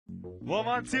1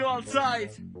 1 2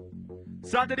 outside.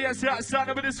 Sound of the S, sound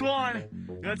over this one.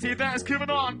 Gonna see Banks coming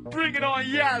on. Bring it on,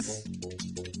 yes.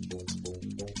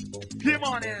 Come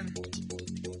on in.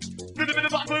 Bit of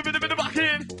back, bit of back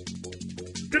in.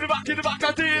 Bit of back in the back,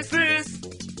 I this.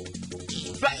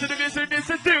 Back to the business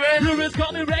and do it. Here is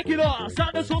coming regular.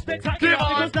 Sound is so spectacular.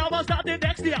 Because now I'm starting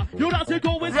next year. You're not to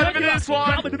go with regular. This one.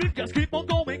 Now the beat just keep on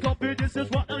going. Confidence is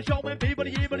what I'm showing. People,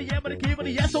 the key,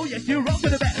 the yes. Oh yes, you're wrong to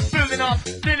the best. Building up,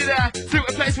 nearly there. To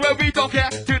a place where we don't care.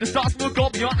 To the stars, we'll go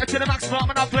beyond. To the maximum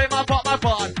and I play my part, my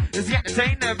part. Is the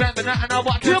entertainer, remember that, and I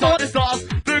watch it on the stars.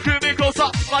 The crew me close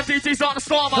up. My DJ's on the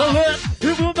storm.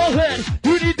 You move the head.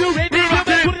 We need to rave.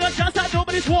 Putting a chance that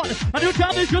nobody's won. And your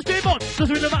time is just game on. Doesn't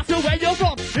really matter where you're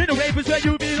from. In the rave is where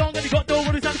you belong. And you got no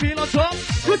worries and feel on top.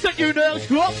 Good set you know,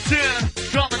 scrub.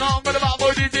 Coming on with the bad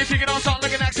boy DJ. Kicking on sound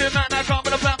like an action man. I come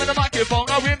with a plan with the microphone.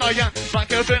 I win my hand.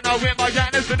 Microphone, I win my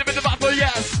hand. It's been a bit of battle,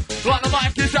 yes. On the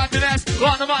mic is happiness.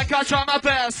 On the mic I try my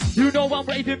best. You know I'm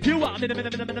raving pure.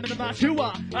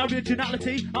 Pure.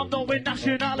 Originality. I'm knowing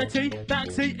nationality.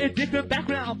 Banksy in different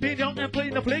background. Being young and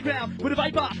playing the playground. With a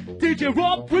Viper. DJ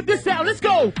Rob with the sound. Let's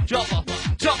go. Jump up,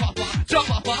 jump up,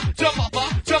 jump up, jump up,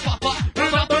 jump up.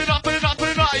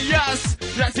 Yes.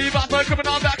 Let's see Viper coming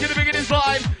on back in the beginning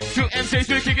vibe. Two MCs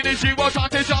we're kicking in G. We're trying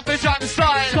to jump and trying to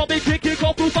style. Call me kicking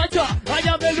off full fighter. I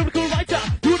am a lyrical writer.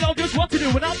 You know just what to do.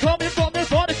 And I'm coming from the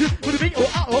body. With a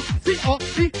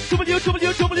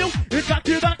B-O-R-O-C-O-E-W-W-W. It's back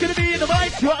to back in the B in the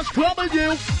mic. Just trouble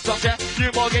you. Stop that,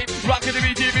 new more game. Rocking the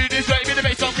BGB, this way, with the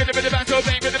bass, I'm getting a bit of banter,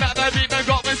 bang, with the man, the beat, man,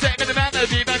 got me saying, with the man, the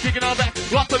beat, man, kicking on back.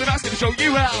 Rock to the mask, gonna show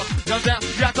you how. Jump down,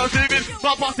 yeah, I'm moving.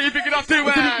 My posse picking up to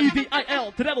it. To the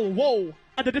E-V-I-L, to level, whoa.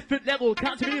 At a different level,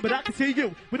 can't see me, but I can see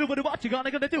you. With what you gonna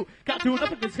do? Can't do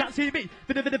nothing, just can't see me.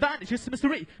 Bit of vanish, just a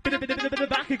mystery. Bit of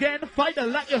back again, fighter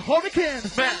like a hurricane.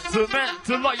 Man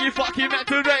to like you fucking meant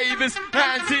to ravers.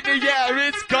 Hands in the air,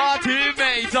 it's God who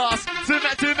made us. To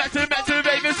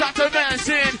ravers, that's a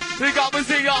mansion. The God was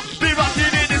here, be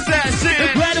rocking in the session.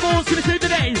 Incredibles gonna save the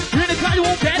day. In the crowd, you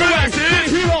won't get it.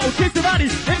 Hero, kiss the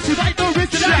bodies, MC Viper,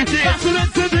 wrist the day.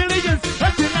 Excellent civilians,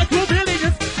 acting like we're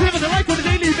billions. Living the life on a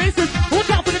daily basis.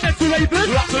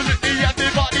 Absolutely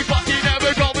everybody fucking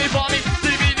never going funny.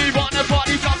 DVD wanna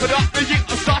party, jump it up and you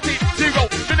are starting to go.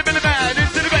 Bit of mad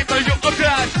into the bank, but you're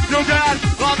glad.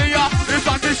 Mommy up, it's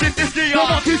like the shit is the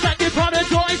come on, he's like a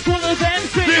paradise full of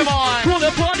MCs. Come on. Full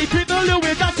of party people who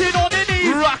is dancing on the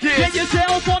knees. Rock it. Get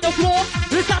yourself on the floor,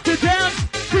 it's up to dance.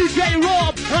 DJ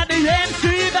Rob and the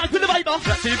MC back with the Viper.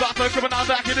 Let's see Viper coming on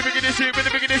back in the beginning shoot, in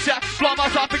the beginning shot. Blow my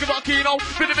top, think about Kino.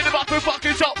 Bit of Viper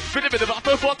fucking shot. Bit of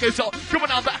Viper fucking shot.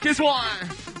 Coming on back is one.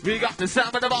 We got the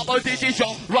sound of the Viper DJ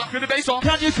show. Rocking the bass on.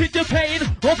 Can you take the pain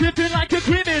or flipping like a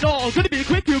criminal? Gonna be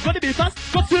quick, you gotta be fast.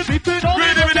 Got to be fit on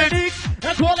techniques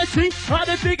and quality are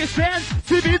the biggest fans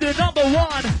to be the number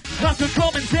one. That's the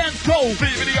common sense go.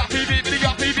 Beepity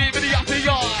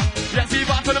y'all. Let's see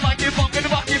Viper the mic, you fucking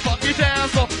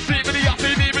dance. So beepity y'all.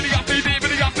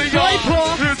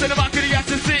 Who's in the back of the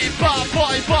S&C? Bye.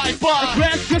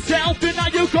 Express yourself and now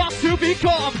you got to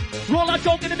become. Roll a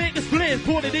joke and make a split,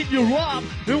 put it in your arm.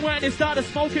 And when it started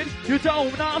smoking, you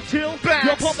don't not chill.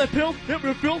 You pop the pill, it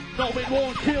will fill, no it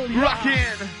won't kill you.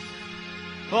 Rockin'.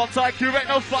 I'll take you, ain't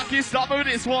no fucking stop with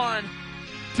this one.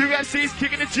 Two MCs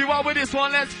kicking the duo with this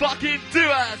one, let's fucking do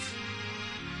it.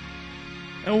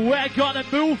 And we're gonna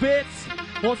move it.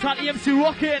 What's that EMC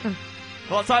rockin'?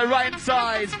 What's that right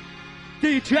inside?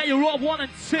 DJ, you're on 1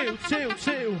 and 2.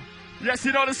 Yes,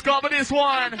 you know the score with this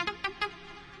one.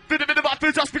 Bit of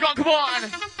Viper just begun, come on.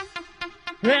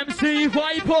 MC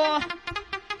Viper.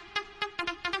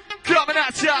 Coming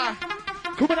at ya.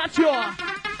 Coming on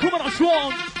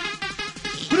strong.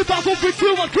 To the back, 1, 3,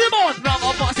 2, 1, come on. Now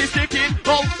my boss is kicking.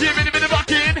 Oh, give me the bit of back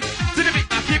in. To the beat,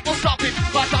 I keep on stopping.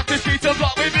 My top is streets of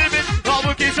block, we moving. All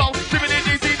working so, driven in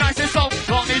easy, nice and so.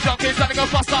 Long these junkies, letting go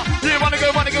faster. You wanna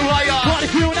go higher. Party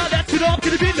crew, now that's it up.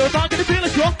 Gonna be low, I'm gonna feel a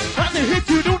shock. As it hits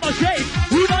you, do not shake.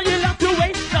 You know you left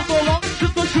away, not for long,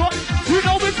 just for short. You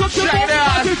know it's such a long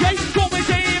time to take. Go and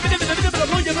say,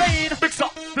 blow your brain. Mix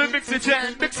up the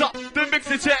mixage, mix up the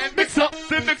mixage, mix up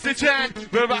the mixage.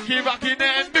 We're rocking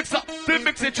and mix up the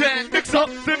mixage, mix up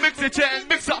the mixage,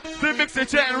 mix up the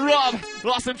mixage. Rob,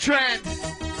 lost and trend.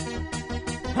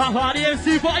 Haha, the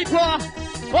MC Viper.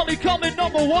 Only coming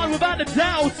number 1 without a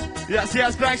doubt.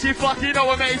 Yes, Banks, you fucking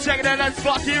know it, mate. Check it out, let's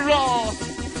fucking roll.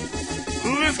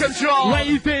 Lose control.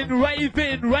 Raving,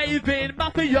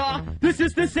 Mafia. This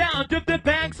is the sound of the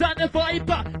Banks and the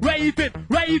Viper. Raving,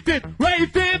 Mafia.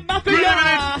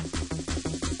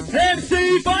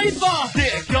 MC Viper.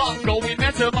 Kick off, going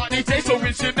mental, money taste so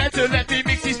instrumental. Let me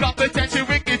mix these rock potential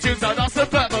wicked tunes out of the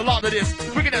purple. All of this,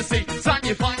 we're gonna see. Sign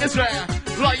you find us is rare.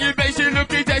 Like you basically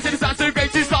looking days and it sounds so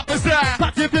great to stop us there.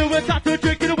 Back to blue and start to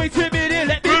drink it away to me,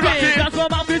 let me be. That's my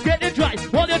mouth is getting dry.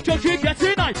 All your jokes you get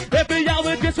tonight. Every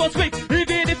hour just one sweet.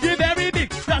 Even if you're very big,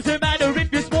 doesn't matter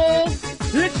if you're small.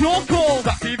 It's your call.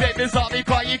 Backsy ravers are me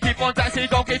crying, keep on dancing,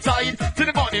 don't get tired. To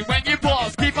the morning when you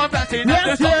pause, keep on dancing. Yes,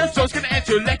 and the yes. show's gonna end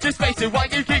your lecture spacing. While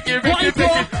you kick it, Why you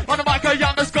for? On the mic, I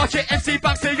am a Scotch, MC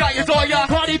Banks, say I adore ya.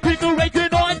 Party people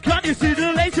rating on. Can you see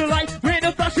the laser light? When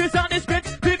the flashes on the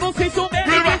spit, people see so many.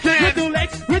 We're rocking. With the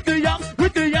legs, with the young,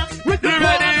 with the young, with the You young.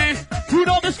 ready? Put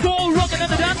on the score, rocking on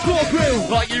the dance floor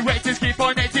crew. Are you raters keep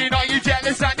on hating? Are you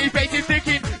jealous and debating,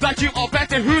 thinking that you are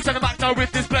better? Who's on the mic now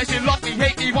with this pleasure? Love me,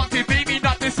 hate me, want to be me,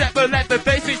 not this ever let the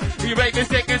face me. You ravers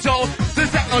take control, the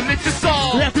sound will lift your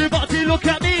soul. Everybody look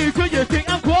at me, do you think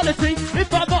I'm quality?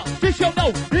 If I'm not, this show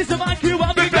no, this is my cue,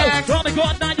 I'm Big go. Banks. Oh my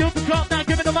god, now you've become, now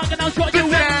give me the mic and I'll show you Big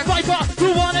where. Banks. Viper,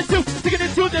 who wanted to, sticking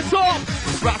it to the top.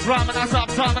 Rap rhyming, I stop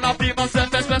time and I feel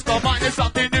myself best of mine is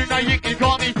something new, now you can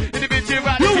call me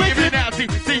individuality, You wicked. criminality.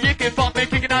 See you can fuck me,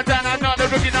 kicking out down, I'm not a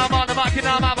rookie, now I'm on the mic and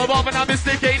I'm a bomb and I'm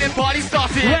instigating, party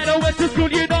starting. When I went to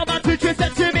school, you know my teacher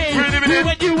said to me, Pretty minute.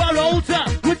 when you are older,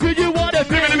 what do you want to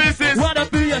be? Living the business. Wanna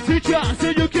be a teacher, so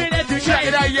you can educate. Check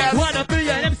it out, yes. Wanna be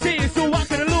an MC, so I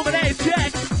can illuminate,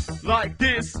 check. Like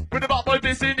this, with about my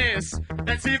business.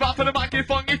 Let's see rap for the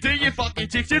microphone, you do you fucking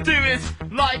chicks, you do it.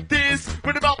 Like this,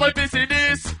 with about my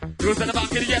business. Who's on the back of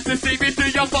the yes to see me do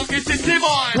your fucking shit, come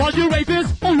on. All you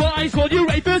ravers, all rise, all you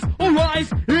ravers, all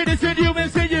rise. It isn't you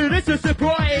and see you, it's a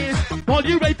surprise. All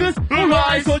you ravers, all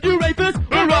rise, all you ravers,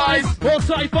 all rise. All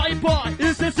side Viper,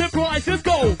 it's a surprise, let's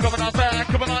go. Coming on back,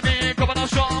 coming on in, coming on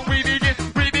strong. We begin,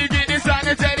 it's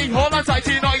sanitary. Hold on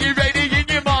tight, are you ready in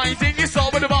your mind, in your soul,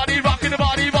 with the body rocking the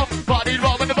body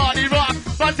rock with the body rock.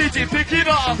 My DJ pick it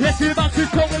up. Let's do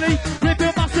massive totally, rip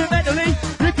the massive mentally.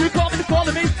 If you come and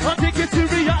follow me, I'll take you to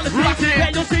reality. Rock it.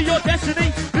 Then you'll see your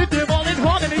destiny, with them all in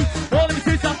harmony. All of us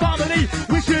is our family,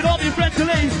 we should all be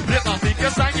friendly. Let my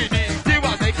fingers sang unique. Do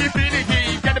I make you feel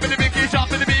it? Get a bit of biggie,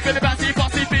 sharp in the beat, with the bassy,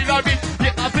 bossy, feel like me.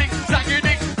 Get my fingers sang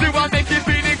unique. Do I make you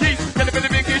feel it? Get a bit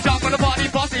of biggie, sharp on the body,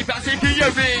 bossy, bassy, feel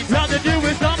your ring. Now the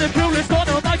newest, now the coolest, on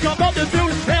the mic, I'm on the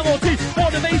field. MOT,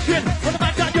 automation, on the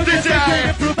mic, I do this. DJ.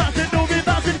 Improvising, no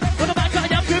revising, on the mic, I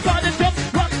am providing jump,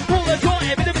 rock, pull the joy,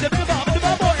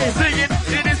 Singing,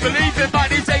 it is believing,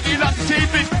 money taking lots of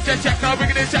achievement. Check now, we're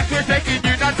gonna check, we're taking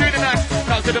you not to the next.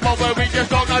 Now to the moment we just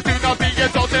don't, I do not be a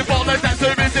total baller.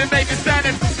 Dancer isn't making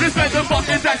standing. Respect the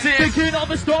fucking dancing. Thinking of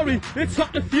a story, it's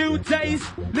up a few days.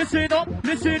 Listen up,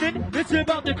 listen in, it's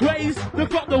about the craze.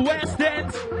 Look from the West End,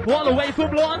 all the way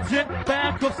from London.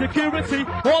 Back of security,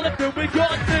 all of them we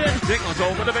got in. Think on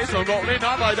over the bass, I'm rolling,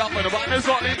 I ride up on the button, it's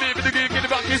rolling, me with the gig in the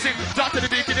back, you sing. Drop to the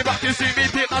beat in the back, you see me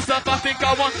hit myself, I think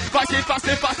I want. Fast it,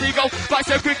 go. Fast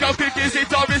it, quick, how quick is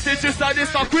it, or is it just like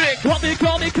this, not quick? Call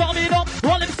me up,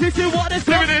 all of them see what it's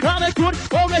done. Living it. I'm a good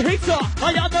or a hater,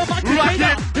 I am the mic Rock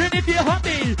hater. it. And if you're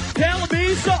happy, tell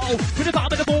me so. With the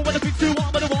vibe and the ball, with the 3, 2,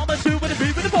 1, with the 1, with the 2, with the 3,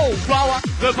 with the ball. Flower,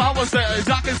 the power says,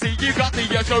 I can see you got the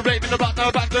you're raving about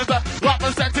the back to back. Rock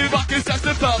the set to rock is just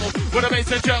a pebble. With a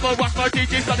bass and treble, watch my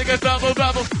DJ starting a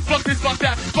double. Fuck this, fuck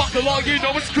that, fuck the law, you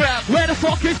know it's crap. Where the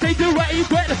fuck is they the rave?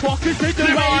 Where the fuck is they the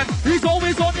Come on. rave? He's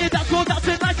always on it, that's all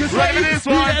dancing like a slave. Raving this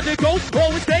He one. never goes,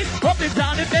 always stays up and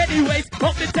down in many ways.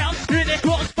 Up and down, in a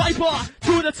cross Viper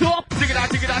to the top. Dig it out,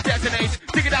 detonate.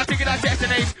 Dig it out,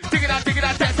 detonate. Dig it out,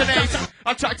 detonate.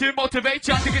 I'm trying to motivate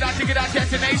ya. Dig it out,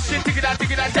 detonation. Dig it out,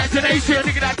 detonation.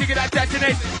 Dig it out,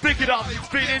 detonate. Pick it up,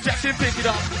 speed injection, pick it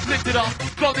up, lift it up.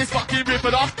 Blow this fucking rip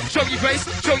it off. Show your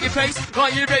face. Are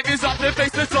you ravers up to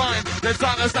face the time? The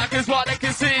time is like is what they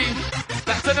can see.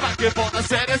 Back to the microphone, I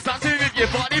said it's time to move your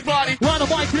body. One of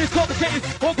my kids complicated,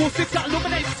 all go 6 that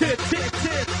illuminates tip.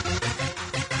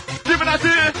 Give it out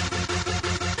there.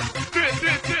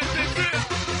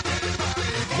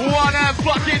 One and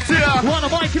fucking two. One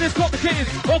of my kids complicated,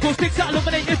 all go 6 that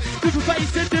illuminated. Different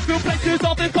faces, different places,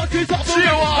 off in countries, off the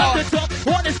Cheer ring. up. At the top,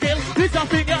 on the scale, there's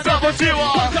nothing else. Double cheer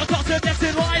up. Punch across the next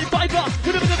in line, Viper, to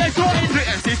the next line. The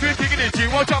MC's been digging in you,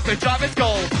 watch up and drive its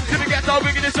goal. Gonna get our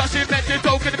ring in the rushing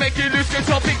mental, gonna make you lose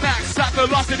control, big max. At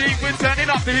velocity, we're turning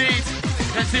up the heat.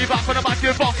 MC back on the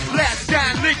microphone, let's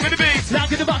dance, link with the beat. Now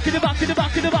in the back, Here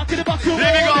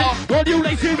we all you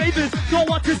lazy ravers, don't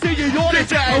want to see you yawning.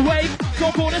 DJ. Awake,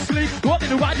 don't fall asleep, what in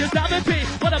the right, just have a beat.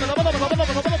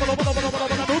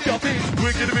 Move your feet.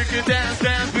 Wicked dance,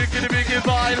 wicked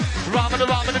vibe. Ram and the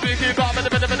wicked vibe, and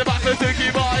the back of the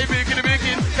wicked vibe.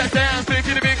 Wicked, let's dance,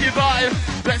 wicked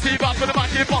vibe. Let's see back on the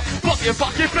microphone, fuck your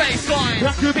fucking baseline.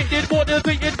 Activated,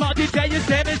 motivated, my DJ is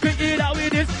demonstrated how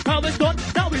it is, how it's done.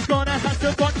 Now he's gonna have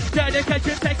some fun.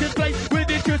 Dedication takes its place, with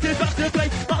the truth is back to play.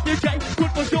 My DJ,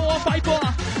 good for sure.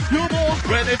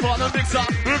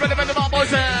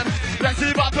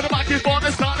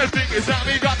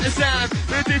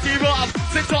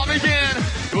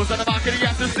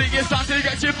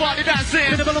 party dancing.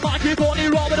 In the middle of my keep on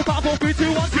roll with a 5, 4, 3,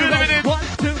 2, 1, 2, 1,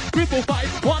 2, 3, 4,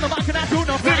 5. One of my can I do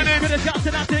no fight. With a shots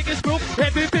and I take his proof.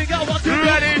 Everything I want to do.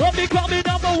 Let me call me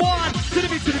number 1. To the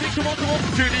beat, come on, come on.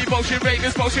 To the motion,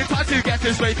 Raving's motion. Time to get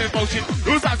this rave in motion.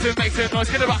 Who's out to make some noise?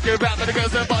 Get a rock around with the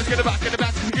girls and boys. Get a rock in the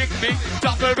back. Kick me.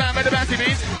 Drop around with the bouncy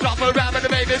beats. Drop around with the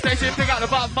Raving station. Pick out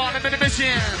above morning in the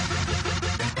mission.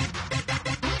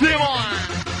 Come on.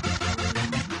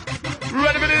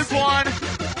 Ready for this one.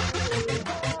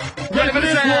 Ready for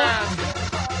this one.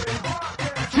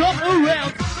 Jump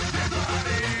around.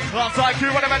 Outside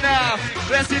crew, whatever now.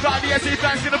 Let's see about the SC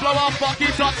fans gonna blow off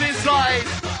fucking tops inside.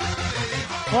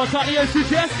 Outside the SC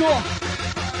Jesco.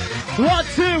 1,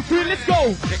 2, 3, let's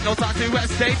go. Take no time to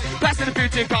hesitate. Pass in the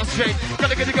future, concentrate.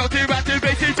 Gotta get to go to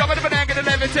activate. Jump in the banana, gonna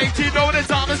levitate. You know the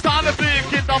time, it's time to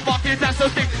think. Get the fucking dance so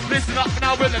thick. Listen up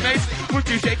now with the mace. Would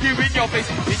you shake you in your face?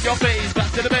 In your face,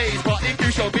 back to the base. Party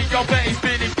crucial, in your face.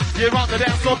 Spinning. You're on the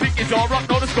dance floor, pick it all rock,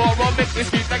 know the score. Roll, make this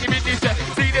keep like you mean this set.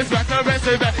 See this rest, the rest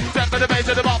of it. Step for the base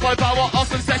of the bar by power.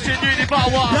 Awesome session, unity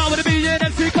power. Now with the be an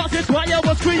MC, cause it's why I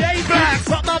was created.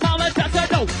 But my mama, that's I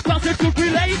know. Cause it's too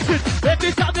related.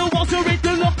 Every time you want to read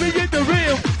the love me in the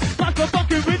real. Like a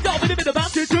fucking window with the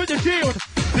mountain to the shield.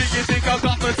 Do you think I've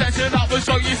got potential? I will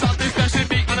show you something special.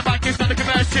 Me on the mic is not a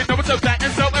commercial. No, it's so bad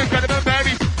and so incredible,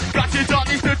 baby. Got you on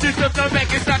these touches of no make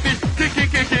it snappy. Kick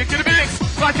in the mix.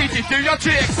 I teach you do your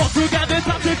tricks. Fuck together,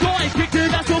 time to go and kick it,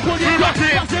 that's all for you.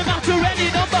 Doesn't matter any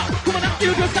number. Coming at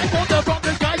you just like on the from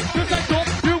the sky. Just like Tom,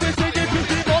 you will sing it, you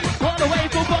see on. All the way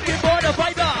from fucking border,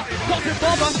 fighter. Fucking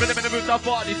bomber. Bit of move that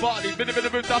party. Bit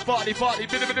of move that party.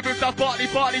 Bit of move that party.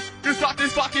 You start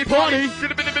this fucking party.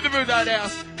 Get a bit of move that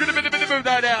ass. Get a bit of move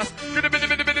that ass. Get a bit of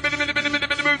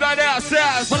move that ass.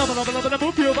 Ass.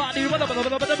 Move your body. Move your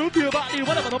body. Move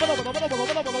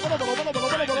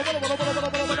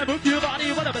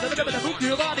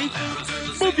your body.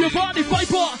 Move your body,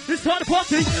 Viper. It's time to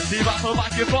party. See back for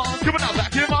back your phone. Coming out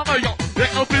back your mama, yo.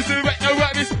 Ain't no business, ain't no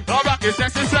worries. All rock is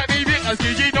necessary. Because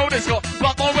you know this got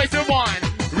lot more ways to wine.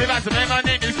 Realize the man, my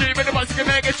name is Jim, and the boys can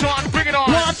make it Sean. Bring it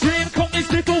on. One dream, company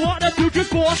stick for one, and two just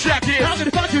for. Check it. I'm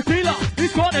gonna find your dealer.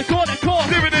 He's gonna call. He's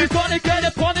gonna get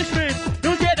a punishment.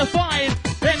 He'll get a fine.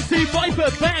 MC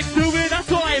Viper, Banks doing that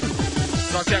time.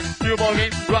 So check, you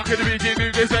ballgame. Rockin' the region,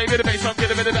 move this way with the bass. I'm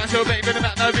getting with the dash, your baby, the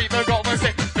mat, no beat, no goal, no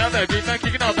stick. Now the beat, no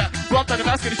kicking off that. Rock on the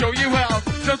mask, gonna show you how.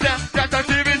 Jump down, jack down,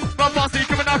 TV. My posse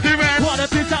coming out to win. What a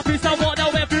piece, I want now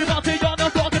everybody on the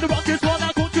floor. And the rockets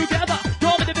wanna go together.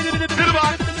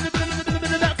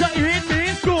 That's how you hit me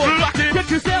in school. Get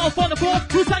yourself on the floor,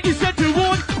 just like you said you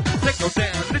would. Take no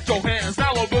stand, lift your hands,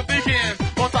 now I will begin.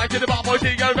 Once I get the ball, boy,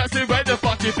 think you're resting, where the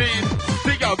fuck you been?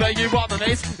 Think I'll lay you on the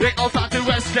lace, ain't no time to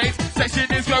escape.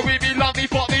 Section is where we belong,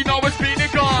 before we know it's been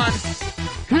and gone.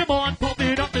 Come on, pump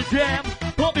it up the jam.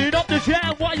 Pump it up the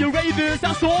jam while you ravers,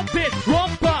 that's all bit.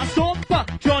 Stomper,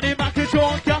 Johnny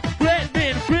Macajonka,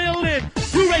 Redman, Krillin.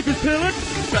 You ravers pillin'.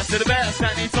 Best of the best,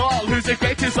 standing tall, who's the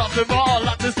greatest of them all?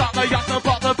 At the start, the yacht, the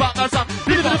pop, the back, the top.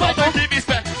 Give me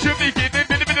spec, should be giving,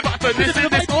 bit of back, but listen,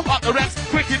 this all hot the rest.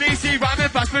 Quick and easy, rhyming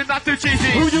fast, but not too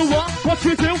cheesy. Who you are, what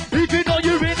you do, even though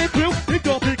you're in the crew. If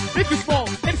you're big, if you're small,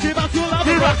 MC about to love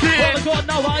it. Oh my god,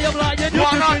 now I am lying. You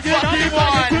can sing it, I'm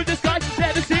lying through the sky,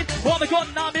 never seen. Oh my god,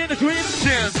 now I'm in a dream.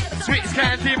 Cheers, sweet as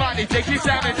candy, money, Jakey,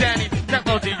 Sam and Danny.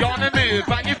 Technology on the move,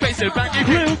 bang your face, bang your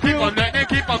crew. Keep on learning,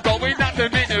 keep on going, at the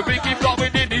minute. We keep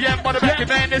going in the end, what I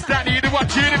recommend is Danny to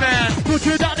watch you, man. Put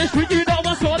you down the street, you know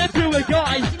I saw that through a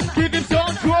guy. Give him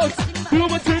some drugs, blew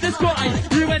him to the sky.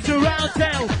 He went around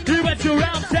town,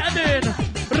 seven.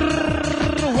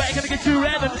 We're gonna get you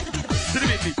Raving. To the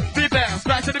beat bounce,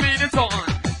 back to the beat and on.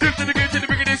 Dip to the good, to the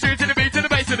bigger, to the beat, to the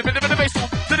bass, to the bit of the bass on.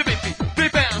 To the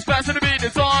beat bounce, back to the beat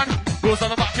and on. Goes on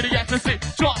the back of the ecstasy,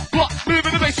 drop, block,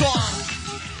 moving the bass on.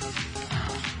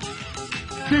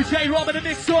 DJ Rob and the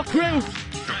Mixer crew,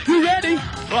 you ready?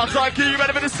 Outside key, you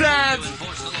ready for the sound?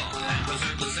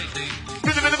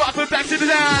 Rhythm in the back, back to the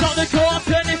dance. On the car,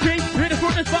 turn the key, in the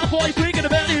front, it's 5 boys, we gonna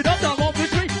belly it up, down 1, 2,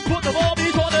 3. Put the ball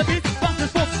beat on the beat, back and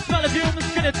forth, smell the fumes,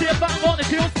 gonna tear back on the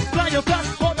heels, fly your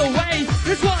back on the way.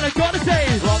 It's what I gotta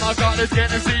say. Oh my god, it's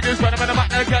getting serious, when I'm in the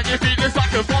back, now can you feel this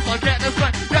like a boss, I can't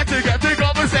explain. Get to go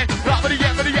and say, rock with the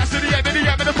end, with the yes, with the end, with the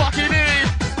end, with the fucking in.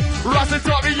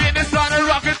 Rossatory in the sun and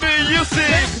rock with me, you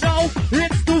sing. No,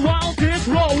 it's the wildest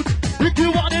road. If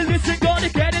you wanna listen, gotta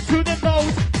get into the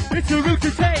mode. It's a route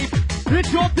to take,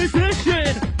 it's your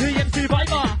decision. The MC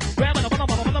Viper, grabbing on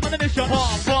a mission.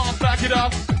 Pump, back it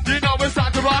up. You know it's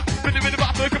time to rock. With the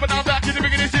bopper coming down back in the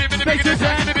beginning, in the beginning,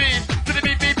 back in the beat. To the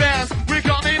beat bounce, we're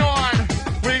coming on.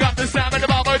 We got the sound and the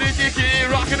bopper, the dicky,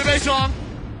 rocking the bass on.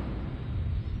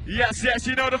 Yes,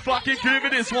 you know the fucking groove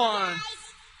of this one.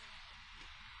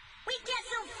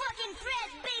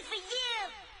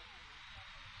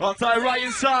 I'll tie right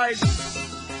inside.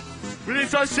 We need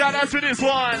some shout outs for this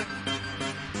one.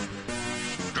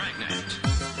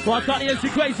 Well, I got the MC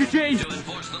Crazy G.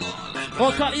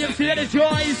 Well, I got the MC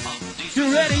Energize.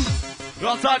 You ready?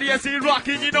 I'll tie the MC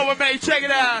rocking, you know what, mate. Check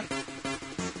it out.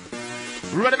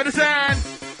 Ready for the sound.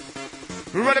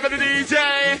 Ready for the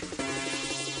DJ.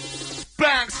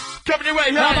 Banks, coming your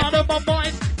way, hey. I'm out of my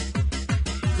mind.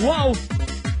 Whoa.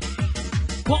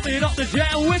 Popping up the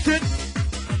jail wicked.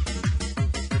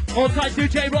 All tight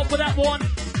DJ Rob for that one.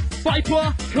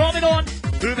 Viper coming on.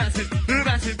 Who dancing, who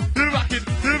rocking,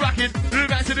 who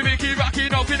dancing, who making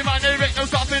rocking, open the mind, there ain't no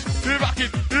stopping. Who rocking,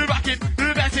 who dancing,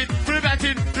 who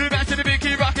dancing, who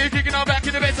making rocking, kicking on back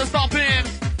in the bass and stomping.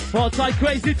 All tight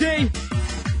Crazy D.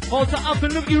 All tight up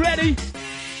and look, you ready?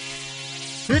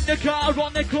 In the car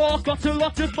on the clock, got a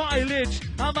lot of mileage.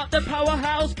 I'm at the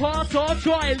powerhouse, part of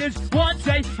trialage. One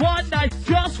day, one night,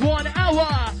 just 1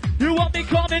 hour. You want me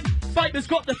coming? Viper's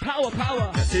got the power.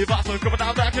 Let's see Viper coming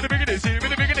down back in the beginning. See in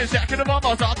the beginning, second of all,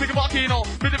 I'll pick a Makina.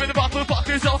 With the Viper, fuck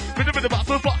yourself. With the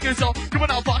Viper, fuck yourself. Come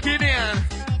on out, fucking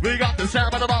in. We got the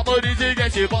sound of the Viper, DJ,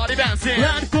 get your body bouncing.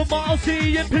 Land for miles,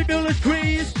 seeing people as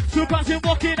trees. Surpassing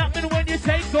walking up and when you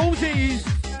take those ease.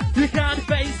 You can't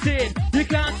face it, you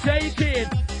can't take it.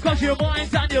 Cause your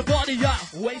mind and your body are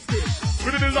wasted.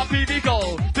 We're gonna do that PV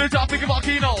goal. To the top, pick a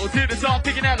Makina. To the top,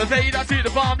 pick an elevator. To the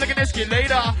bomb, like an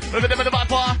escalator. Over there with the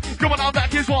Viper. Come on out,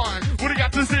 back is one. What do you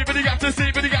got to see, but you got to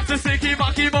see, but you got to see. Keep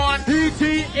on, keep on. ET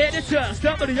editor,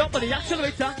 somebody up on the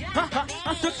accelerator. Ha ha,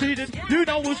 I succeeded. You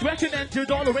know who's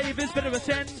recommended. All the Rave is better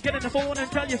attend. Get in the phone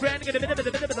and tell your friend. Get a bit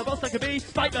of the boss like a bee.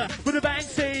 Viper with a bang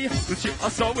C. The shit are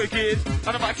so wicked.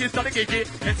 And the mic is starting to kick it.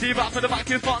 And see Viper, the mic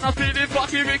is fun. I'm feeling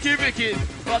fucking wicked.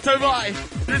 That's alright.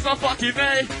 This is my fucking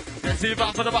mate. Let's see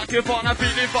back for the back of fun. I'm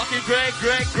feeling fucking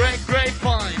great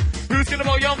fine. Who's gonna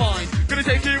blow your mind? Gonna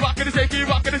take you out, gonna take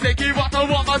you out. I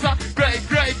want myself. Great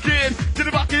kid. To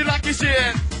the back like you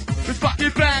shit. It's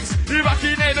fucking Banks. You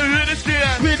fucking neighborhood is shit.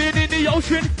 Swimming in the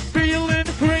ocean, feeling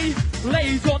free.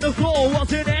 Lays on the floor,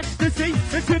 was in ecstasy.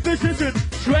 Into position,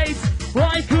 straight.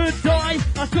 I could die.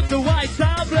 I took the white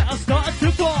tablet, I started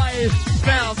to fly.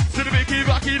 Bounce to the Mickey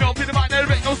Rocky, no pin the mind, there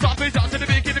ain't no stopping. Down to the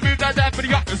Mickey, the move that, but you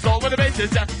got the soul with the bass is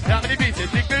down. How many beats it?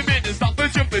 Think the minutes, stop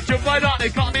and jump right on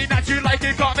it. Can't be that you like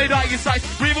it, can't be that you size.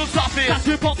 We will stop it. That's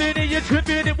you popping in, you're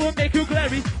tripping, it will make you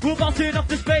glary. We're bouncing up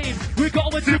to Spain, we're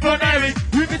going to Buenri.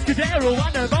 With Mikado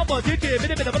and the Mama DJ,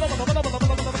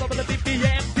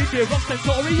 BPM, DJ Rock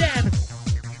Centurion.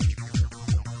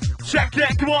 Check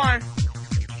that, come on.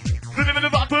 Ready for the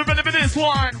Viper, ready for this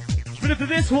one. Ready for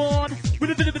this one,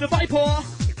 ready for the Viper.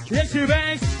 Yes, you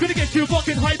Banks, gonna get you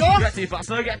fucking hyper. Get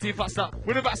you faster.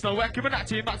 With the bass now, we're coming at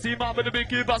you, Maxi Man with the big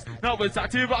bus. Now it's time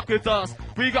to rock with us.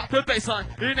 We got the bassline,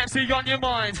 in MC on your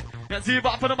mind. Let's see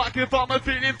Viper for the microphone, we're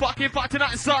feeling fucking fighting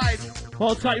that inside.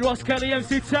 Hold tight, Ross Kelly,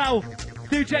 MC Tao.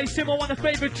 DJ Simo on a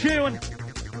favourite tune.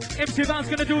 MC Van's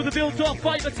gonna do the build up,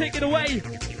 Viper, take it away.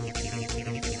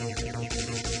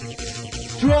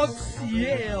 Drugs.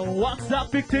 Yeah, what's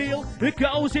that big deal? It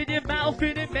goes in your mouth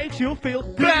and it makes you feel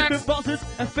different buzzes,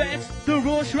 effects, the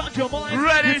rush around your mind.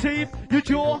 Ready? Your teeth, your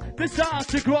jaw, the stars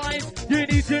to grind. You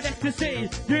need to ecstasy,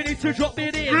 you need to drop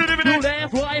it in. You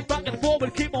left, right, back and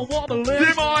forward, keep on wobbling.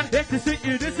 Come on. Ecstasy,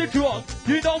 it is a drug,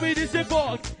 you know it is a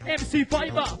bug. MC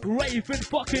Viper, Rave and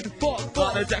fucking fuck.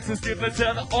 The Jackson's give a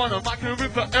turn on a microphone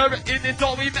for error in the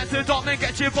door. We method on and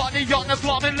get your body on the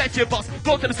floor and let your boss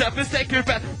go to the surface, take your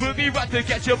breath. We'll be right to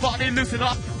get your body loosen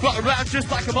up. Run around just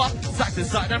like a moth, side to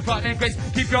side and front and grace.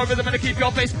 Keep your rhythm and keep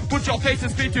your pace. Put your face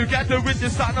and speed together with the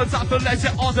sound. No time for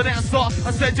leisure on the dance floor.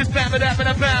 I said just bam it up and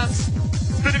a bounce.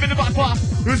 Spin him in the Viper,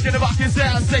 who's gonna rock his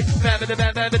ass? Say bam it a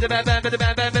bam bam it a bam bam it a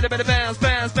bam bam it a bounce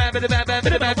bounce bam it a bam bam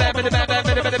it a bam bam it a bam bam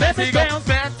it a bounce. He goes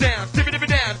bam down, tip it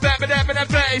down, bam it up in the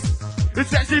face.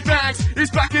 It's MC Banks,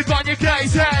 he's back in on your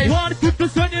case, hey.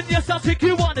 100% in yes, I'll take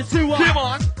you on and two. Come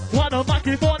on. One on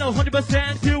microphone,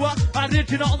 100% pure.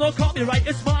 Original, no copyright,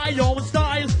 it's my own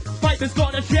style. Viper's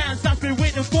got a chance, that's been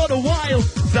waiting for a while.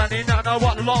 Standing out, I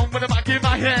walk along with a mic in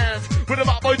my hands. With a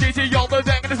bad boy DJ over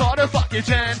there, and it's all the fucking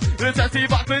chant. It's MC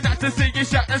Viper, not to see you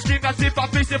shout and scream, that's if I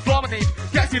face it from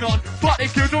beneath. Getting on, body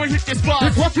kill, don't hit your spot.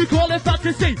 It's what you call a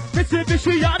fantasy, it's a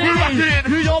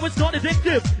vicianity. You know it's not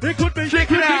addictive, it could be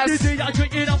kicking ass. I'm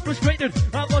drinking, I'm frustrated,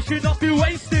 I'm washing up, you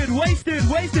wasted.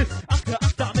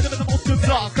 After, minimum the most of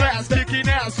top class, kicking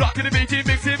ass, rocking the beat,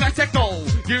 mixing my techno.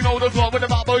 You know the floor with the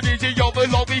bad boy DJ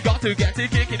overload, we got to get it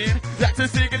kicking in. That's a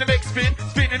sing in the mix spin,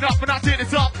 spinning up and out to the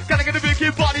top. Gotta get a big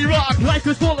hit body rock. Life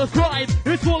is full of crime,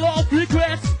 it's full of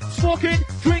regrets. Smoking,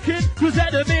 drinking,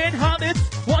 presenting habits.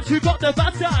 Once you got the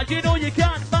bad side, you know you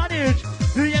can't manage.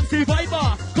 The MC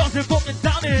Viper, causing fucking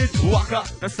damage. Walk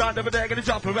rocker. The sound of a day gonna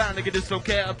jump around, look at this, don't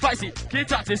care. Feisty, keep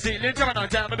touch the ceiling, jumping on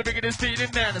down with the biggest feeling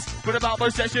madness. Put about my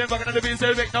session, rocking on the beat,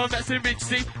 so make no messing, bitch,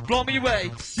 see, blow me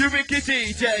away. You Ricky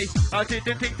DJ, I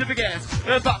didn't think to forget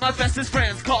about my bestest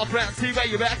friends. Call friends, see where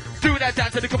you're at. Do that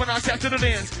dance to the coming on, to the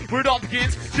lens. Where it all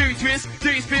begins, do you twist,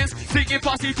 do you spins, sing your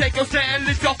posse, take your stand,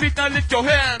 lift your feet, now lift your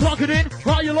hands. Plug it in,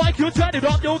 how you like, you'll turn it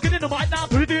up, you'll get in the mic now,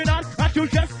 put it in on, at your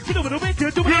chest, you know what I mean,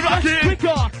 you're doing it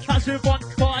quicker. Acid 1,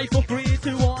 5, 4, 3,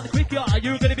 2, 1, quicker.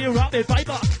 You're gonna be Rapid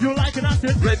Viper, you're like an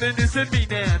acid. Reminiscing me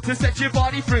now, to set your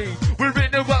body free. We're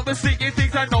in the world, we're singing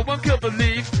things that no one could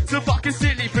believe. So fucking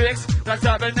silly bricks, that's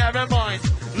how they never mind.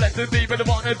 Let them be, but they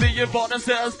wanna be, you bought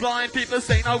themselves blind. People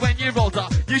say now when you're older,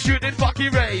 you shouldn't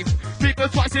fucking rave. People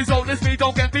twice as old as me,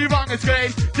 don't get me wrong, it's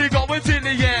great. Keep going till the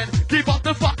end, keep up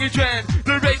the fucking trend.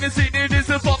 The raving scene, it is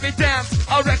a fucking dance,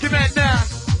 I recommend that.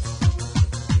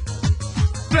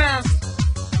 Dance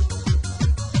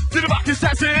to the back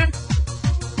assassin.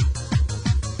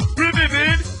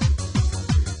 Reviving.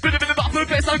 Bit of the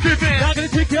bass I'm giving. I'm gonna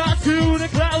take you out to the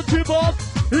clouds above.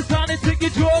 It's time to take your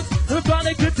drugs and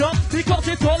finally get up. Because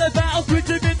it's all about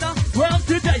freedom in the world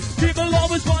today. People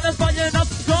always want to find enough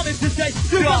something to say.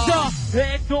 You must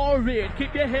ignore it,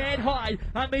 keep your head high.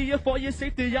 I'm here for your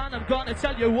safety and I'm gonna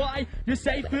tell you why. You're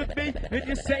safe with me and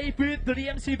you're safe with the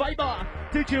MC Viper.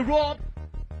 DJ Rob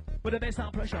with the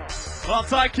baseline pressure. I'll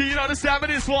take you on the sound of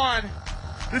this one.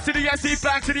 This to the SC,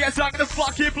 back to the S. I'm gonna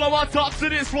fucking blow on top to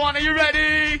this one. Are you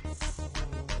ready?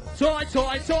 Toy,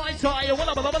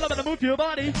 wanna move your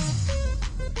body.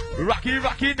 Rocky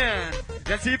now.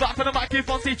 Let's see back for the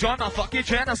microphone, see John, I'm fucking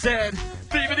trying. I said,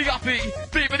 beat me the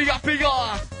uppy,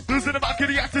 yeah. Who's in the back of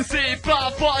the ecstasy?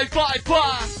 Bye.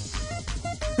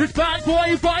 It's Bad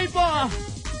Boy Viper.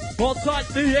 Outside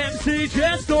the MC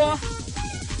Jester.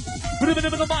 Put him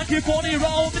in the microphone,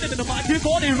 roll. Put him in the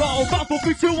microphone, roll. 5, 4,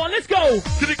 3, 2, 1, let's go.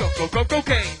 Can you go,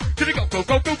 cocaine? Can you go,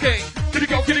 cocaine? Can you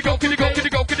go, cocaine? Can you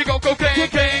go, cocaine?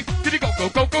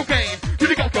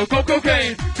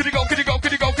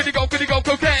 Can you go,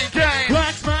 cocaine?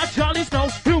 Black Smash, Charlie Snow,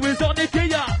 who is on the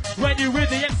gear? When you with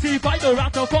the MC Viper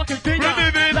out the fucking figure.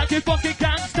 Like you fucking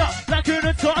can't stop, like you're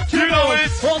the top, you know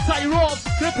it. Outside Rob,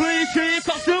 the police chief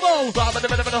constable. Bob in the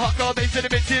middle of the hawker, bass in the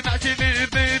bitchy, matchy,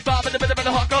 move. Bob in the middle of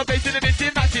the hawker, bass in the bitchy,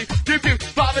 matchy, pew.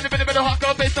 Bob in the middle of the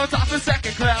hawker, bass no time for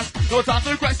second class. No time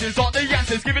for questions, all the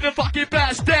answers, give it a fucking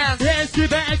blast dance. MC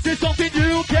Banks is something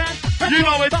you can. You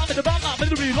know it. Bomb in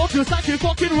the reload, just like your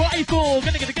fucking rifle.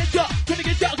 Gonna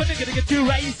get you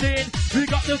racing. We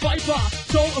got the Viper,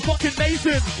 so a fucking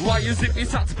Mason. Why is it me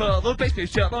sound to further? Bass me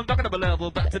shut, I'm not gonna be level.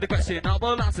 Back to the question, I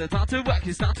will answer. Time to work,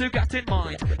 it's time to get in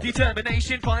mind.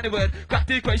 Determination, find a word. Crack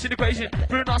the equation.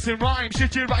 Pronounce and rhyme.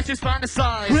 Should you write, just find a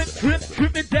size.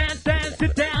 Trip and dance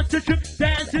it down to trip.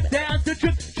 Dance it down to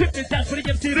trip. Trip and dance for the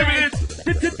MC Banks.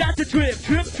 Dance to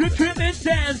trip and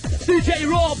dance. DJ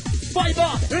Rob,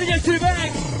 Viper, and the MC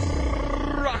Banks.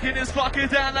 Rocking this fucker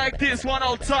down like this, one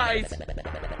all tight.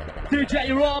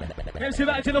 DJ Rob, MC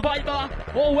Banks to the Viper.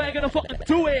 Oh, we're gonna fucking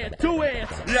do it.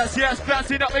 Yes,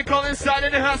 bouncing up and going inside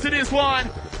in the house to this one.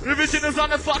 Originals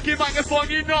on the fucking microphone,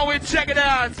 you know it, check it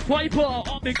out. Viper,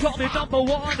 up and coming number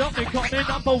one. Tap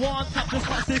the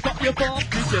plastic up your bum.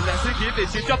 Teach your lesson, give it,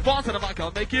 shit, jump onto the mic,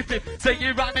 I'll make you fit. Say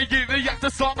you rhyme and you react to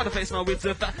song on the face, no it's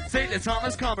a fact. Say the time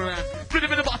has come around. Bring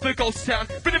him in the Viper ghost town.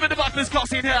 Bring him in the Viper's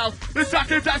crossing hell. It's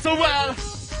acting that so well.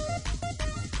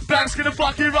 Banks gonna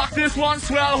fucking rock this one,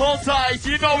 swell, hold tight,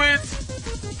 you know it.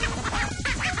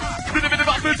 Bring him in the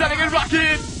Viper, telling and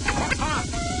rocking.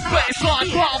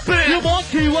 Baseline bumping. You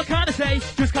monkey, what can I say?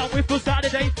 Just can't wait for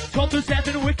Saturday. 12 to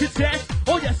 7, wicked set.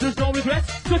 Oh yes, there's no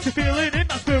regrets. Such a feeling in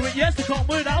my spirit, yes, to come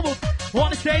with album. On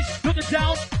the stage, looking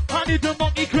down, I need the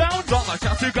monkey crown. Not my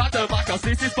chance to grab the mic, I'll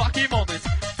see this fucking moment.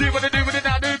 Do what I do with it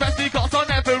now, do best because I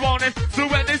never own it. So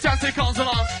when this chance it comes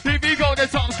along, here we go, the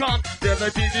time's come. The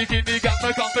melodies in the gap,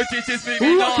 the competition's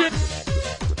moving on.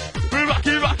 We're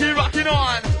rocking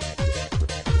on.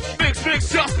 Mix,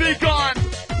 just begun.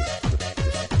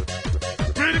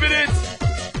 Wait a minute.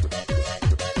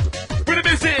 With the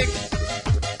music.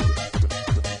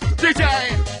 DJ.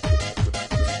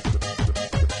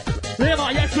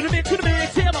 MIX with the mix, MIX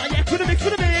with the mix.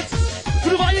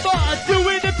 With the Viper,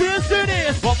 doing the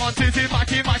business. 1, 2, 3,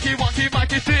 Mikey, 1, 2,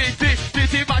 Mikey, 3,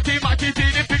 Mikey, 3,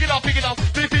 pick it up,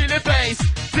 they feel the bass.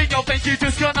 Sing your face, you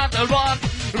just gonna have to run.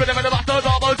 Rhythm in the battle,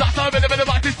 double doctor, rhythm in the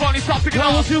back, this funny stuff, pick it up.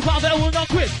 I will still find that will not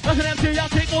quit. As an MC, I'll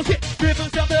take no shit. Rhythm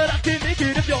stuff that I can make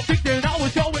it. If you're thinking, I will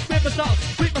show it with my style.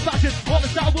 With my fashion, all the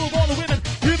style, move all the women.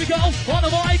 Here we go, on the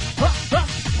mic.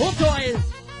 Hold tight.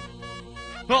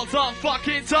 Hold on,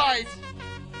 fucking tight.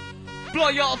 Blow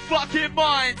your fucking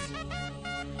mind.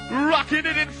 Rocking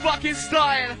it in fucking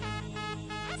style.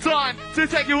 Time to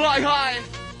take you high.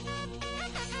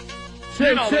 Two,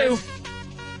 You know two.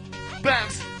 it.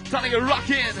 Banks, time to get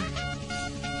rockin'.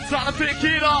 Time to pick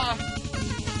it up.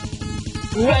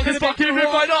 Rock this fucking rip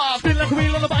right off. Spin like a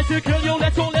wheel on a bicycle, yo,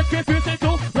 let's get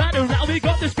physical. Round and round, we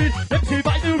got the speed. MC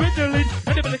Viper in the lead.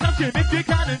 Anybody comes to make you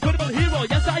can, incredible hero,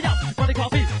 yes I am. Money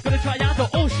coffee, gonna try out the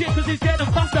oh shit, cause he's getting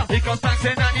faster. Here comes Banks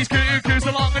and he's cruise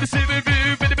along with the silver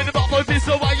view. Bit of bubble, this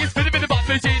so why it's bit of bop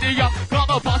for GD. Come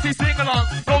on, party, sing along.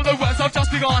 Know the words I've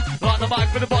just begun. On the mic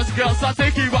for the boys and girls, I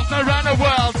take you up around the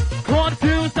world.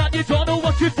 Confused that you don't know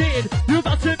what you did. You've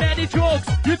had too many drugs,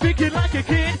 you're thinking like a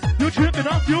kid. You're tripping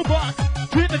off your butt,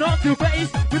 tripping off your face.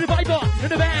 With a Viper in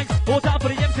the banks, all time for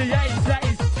the MCA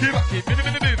says. Keep rocking, bit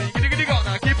of movie, giddy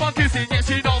gonna keep on kissing. Yes,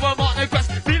 you know I'm on a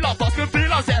quest. Feel like boss, feel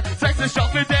like set. Sex and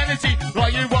shock with energy. Why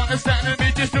you wanna stand with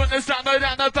me, just understand me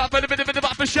down the path, but a bit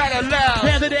of a shadow loud.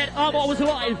 Never dead, I'm always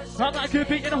alive. I'm like a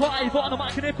beat in a hive. On the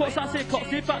mic and of course I sing.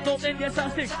 Cops in fact, don't then yes I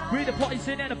stick. Read the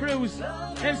poison and a bruise.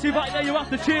 MC right there, you have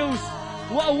to choose.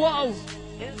 Whoa, whoa.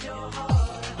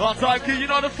 On time, you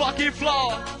know the fucking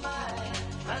floor.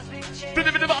 Bit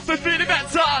of up for feeling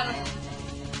mental.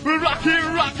 We're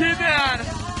rocking then.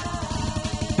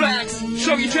 Banks,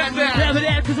 show you trend then. Never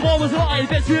dead, cause I'm always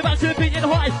alive. MC about to beat in a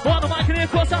hive. On the mic and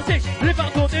of course I sing. If I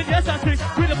don't then yes I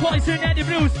stick. Read the poison and the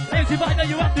bruise. MC right there,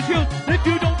 you have to choose. If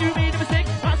you don't, you made a mistake.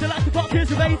 I still like to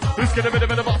participate. Let's get a bit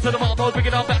of boss to the marble. Bring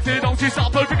it on back to don't you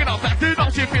stop. Bring it on back to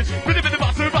don't you feel. Bit of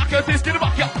boss to rock at this. Get a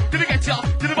back up. Gonna get ya.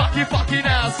 Get a back your fucking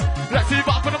ass. Let's see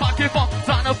back for the microphone.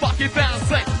 Time to fucking bounce.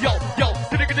 Say yo.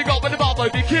 Gonna go with the marble.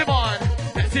 Be come on.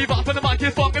 Let's see back for the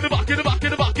microphone. Gonna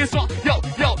back is strong. Yo.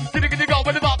 Gonna go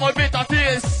with the marble. Bit like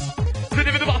this. Bit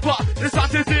of the marble. It's time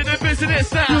to do the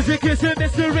business now. Music is a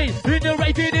mystery in the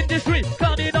raving industry.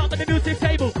 Climbing up on the music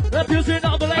table. Abusing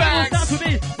all the labels. Down to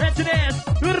me. Engineers.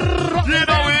 You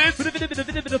know it.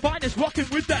 The finest rocking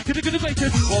with that. Gonna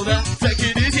greatest. Well then, take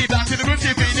it easy. Back to the roots.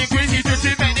 You're feeling crazy.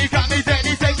 Too many. Got me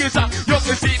daily. Take your time. You're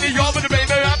gonna see me. You're with the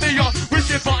raver and me. You're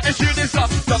wishing for the shooting stuff.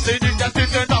 Something new that's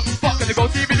different up. Fucking the go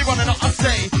see me. They wanna know I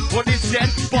say. What is said?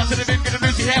 Boss of the big. Gonna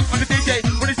lose your head on the DJ.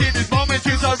 When it's in this moment,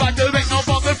 choose alright. There ain't no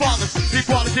wrong performance.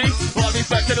 Equality. All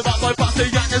respect to the bad boy. Pass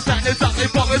the young and stand. It's only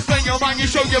progress. Bring your mind. You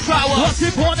show your power. Once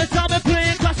upon a time, I'm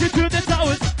playing crashing through the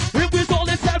towers. It was all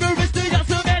the terrorists. They had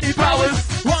so many powers.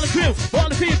 All the crew, all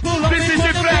the people. This is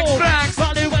your Banks.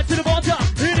 While they went to the Monta,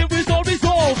 and it was all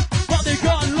resolved. But they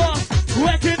got lost.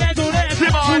 Where can they go left?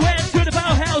 Come on. We went to the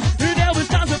powerhouse, and there was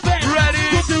tons of fans. Ready?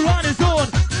 Put the on his own,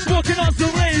 smoking on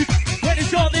some rave. When he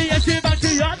saw the MC, back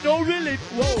he had no relief.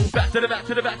 Whoa. Back to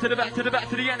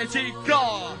the energy.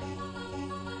 Go.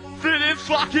 Feeling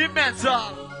fucking mental.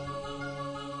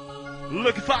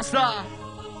 Looking faster.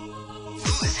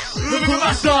 Looking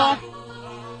faster.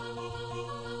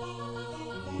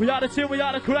 We are the team, we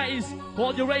are the craze.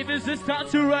 All your ravers, it's time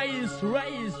to raise.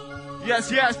 Yes,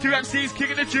 two MCs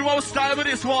kicking the duo style with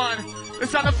this one.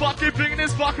 It's time to fucking bring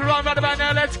this fuck around right about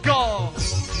now. Let's go.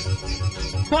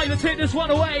 Fight to take this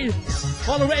one away.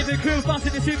 All the Raving crew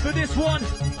busting this in for this one.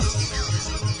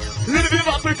 Little bit of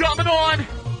up, we're coming on.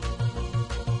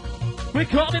 We're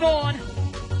coming on.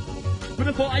 With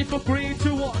a 5, 4, 3,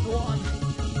 2, 1.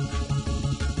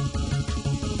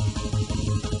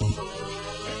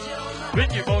 When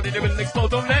you're moaning, it will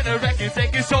explode. Don't let the record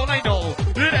take its all I know.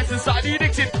 That's inside the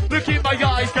addiction. Look in my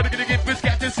eyes. Gotta get with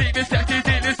scat to see me. Set it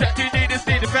in,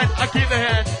 need a friend. I give a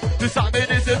hand. Decide it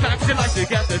is a fact. You like to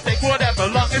get to take whatever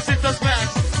long as it's a smack.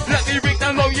 Let me ring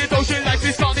down low. You know she like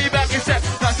this. Call me back and set.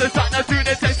 That's the time to do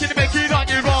the test. Can you make it on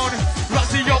your own?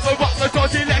 Rusty over what the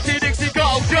dodgy Lexi Dixie.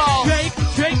 Go.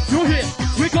 Drake, you're here.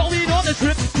 We're going on the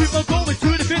trip. We're going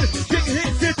to the finish. Shaking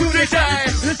hits into the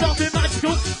day. There's something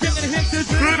magical. Shaking hits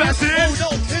into the That's it. Oh no,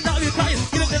 and now you're tired.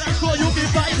 Get up the next floor, you'll be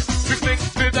fine.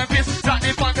 Move that fist.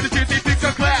 Tiny funk of the juicy fix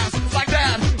of class. Like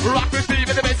that. Rock with Steve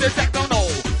in the bass. Techno, no.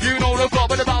 You know the club,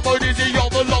 but the bad boy dizzy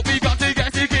overload. We got to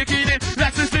get you kicking in.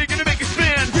 Let's just sing and make it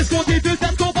spin. This go deep, this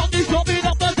go funky, dropping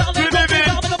up and down. Let's go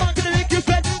down with the mic and the link you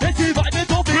spend. Let's see vibe and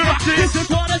don't forget. This is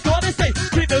gonna stay.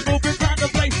 Keep the movement round the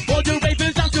place. All your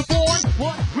ravers out your phone.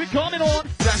 What? We're coming on.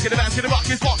 Back in the rock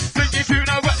is one. Think you tune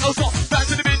out, wet no song. Back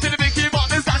to the beat, to the big key on.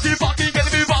 It's actually fucking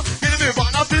getting me rock. Getting me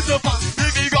run up, it's so fun.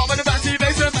 If you go with the massive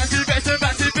bass,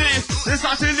 massive beat. It's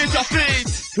time to lift your feet.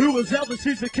 Who was Elvis?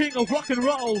 He's the king of rock and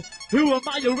roll. Who am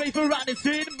I? A raver and it's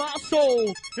in my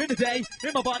soul. In the day,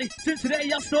 in my body, since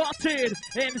today I started.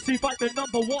 MC Viper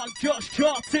 #1 just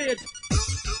charted.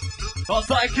 I'll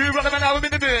take you, running man, I'm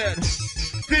in the mood.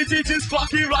 Did you just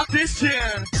fucking rock this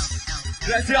tune?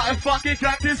 Let's see how I fucking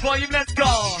crack this volume, let's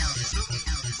go.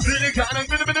 Really kind of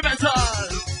bit of mental.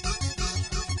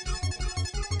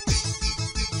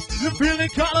 You're feeling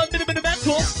kind of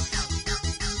mental.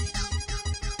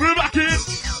 We're back in.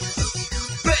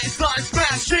 Baseline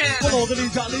smashing. Follow the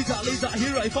leader,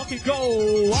 here I fucking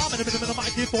go. I'm in the middle of the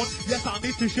microphone. Yes, I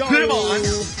need to show. Come on.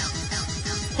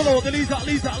 Follow the leader,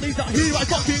 here I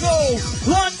fucking go.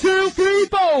 1, 2, 3,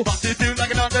 4. What you do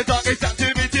like an underdog, it's down to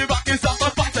me to rock it up. A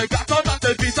fighter, got on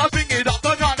the beast, I bring it up.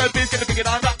 Another beast, gonna bring it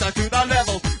on up to that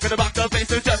level. Gonna back the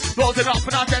bass and just rolls it up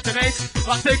and I detonate.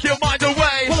 I'll take your mind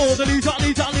away. Follow the leader,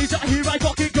 here I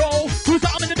fucking go. Who's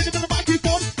I'm in the middle of the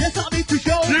microphone? Yes, I need to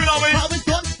show. You know it. How it's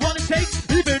done, what it takes.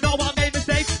 Even though I made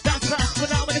mistakes, that's past, but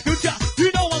now in the future.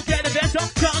 You know I'm getting better.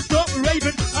 Can't stop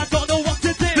raving. I don't know what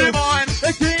to do. Come on.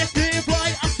 I can't stay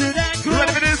right after that groove.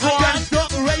 Ready for this I one? can't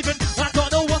stop raving. I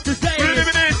don't know what to say. Ready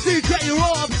for this? DJ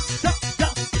Rob.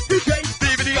 DJ.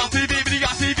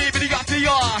 BBD-yachty,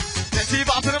 let's see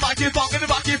up in the microphone, gonna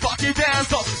fucking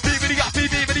dance up. BBD-yachty,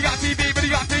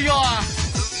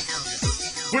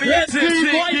 what do you have to sing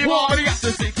him on? What do you have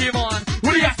to sing him on?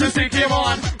 What do you have to sing him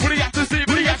on? What do you have to see?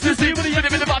 What do you have to see? What do you have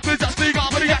to see? Just sing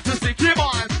on. What do you have to sing him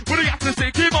on? What do you have to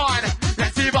sing him on?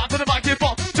 Let's see up in the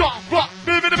microphone. Jump, rock,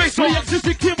 move in the bass. What do you have to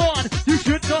sing him on? You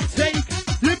should not take.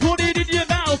 You put it in your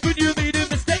mouth when you made a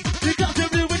mistake. Because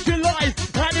it ruins your life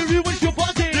and it ruins your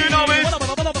body. You know it. Start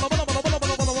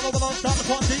the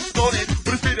party. Started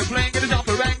with a speed of playing, gonna jump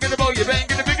around, gonna blow your bang,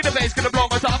 gonna bring in the bass, gonna blow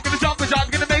my top, gonna jump,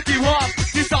 gonna make you hop.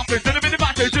 You stop it, gonna be the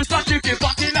matter, just like you can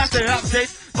fucking have to have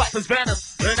taste. Vipers banner,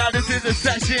 and now this is a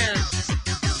session.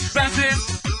 Bouncing.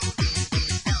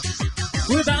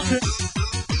 We're bouncing.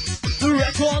 The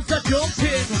records are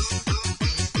jumping.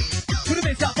 Put the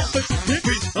bass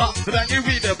up, But then you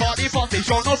read the body party,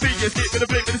 show no feet, you skip with a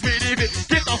blink with a speedy beat.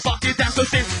 Get the fucking dance so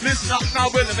stiff. Listen up now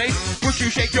with the bass. Push you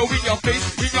shake your in your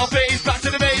face, back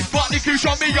to the bass. Party crew,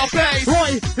 show me your face.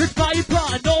 Roy, it's my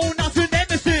plan, known as a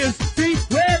nemesis.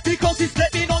 Beware because he's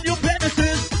stepping on your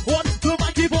premises. On the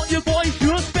microphone, your voice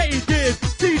just faded.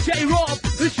 DJ Rob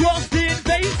is just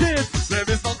invasive. There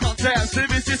is no contest,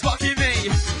 there is just fucking me.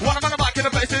 One of my mic in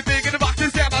the face, and big in the back,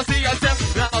 this time I see yourself.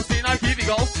 Now I see, now here we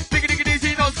go.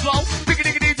 Diggy-diggy-diggy, no slow.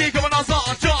 Diggy-diggy-diggy, coming on,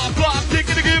 song, jump, up,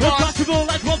 diggy-diggy, on. Untouchable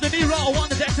like Rob De Niro. On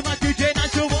the deck to my DJ,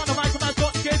 not sure on the mic, my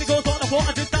spot, the game that goes on the floor.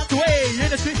 I just dance away in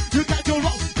the street. You can't go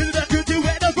wrong. To the left, to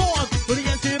where the wrong. But the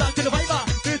MC back to the Viper.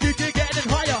 The DJ getting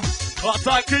higher.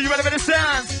 Outside, crew, you ready for the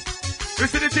sounds? This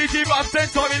is the TG Rob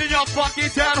Centaur in your fucking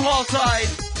town hall side.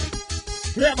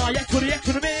 MIX for the X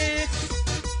for the mix.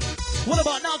 What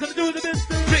about now? Gonna do the business.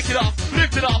 Pick it up,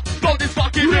 lift it up, blow this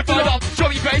fucking rip it up. Show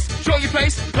your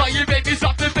face, now you make me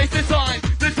stop the face this time.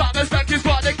 This time the spec is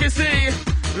what they can see.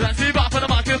 Let's see back for the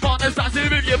microphone and start to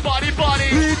move your body.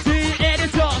 PT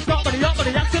editor, somebody up on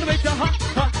the accelerator,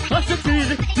 that's the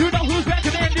tease. You know who's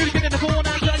recommended, get in the corner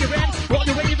and tell your friend. Roll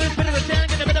your wave and spin it down,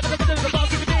 get a bit of the boss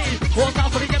with me. All time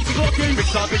for the MC walking. Big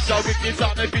show, with me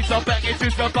sound, the beats are banging,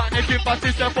 twist the bang, and keep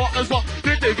Patsis and partners walk.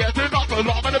 Did they get to knock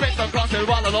along, and the bass don't cross it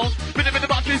all alone. Bit of the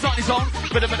batteries on his own,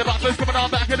 bit of the batteries coming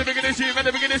on back, and the beginning team, and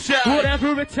the beginning shout.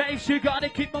 Whatever it takes, you gotta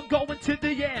keep on going to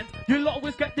the end. You'll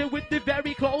always get there with the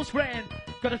very close friend.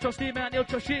 Gotta trust him and he'll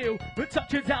trust you. We're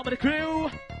touching down with the crew.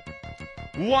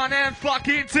 1 and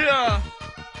fucking 2.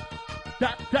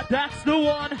 That's the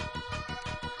one.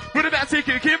 With the back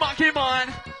ticket, keep on.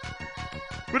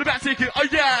 With the back ticket, oh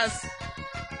yes.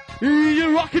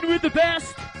 You're rocking with the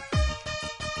best.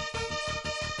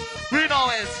 We know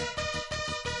it.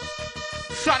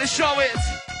 Trying to show it.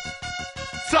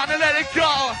 Trying to let it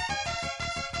go.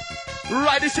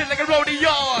 Ride this shit like a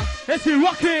rodeo. Let's be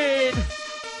rocking.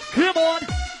 Come on.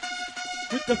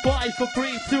 With the 5, 4,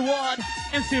 3, 2, 1.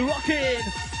 MC rocking.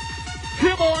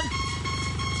 Come on.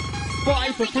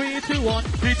 5, 4, 3, 2, 1.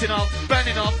 Beating up,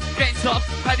 burning up, getting tough,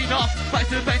 had enough. Fight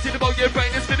to paint in the bowl, your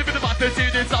brain is spinning with the matter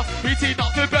to the top. Beating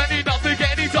up, burning up,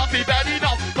 getting tough, burning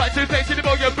up. Fight to paint in the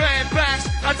bowl, your brain bangs.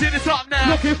 And to the top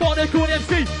now. Looking for the good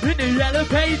MC in the yellow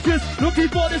pages. Looking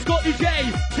for the Scotty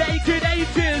J, taking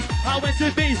ages. I went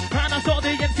to B and I saw the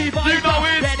MC Viper. You know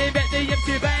it. Then they met the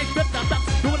MC Banks,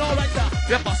 doing alright there.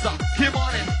 Yeah, bust up, keep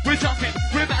on in. We're jumping,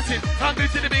 we're bouncing. I'm moving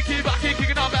to the big key back in,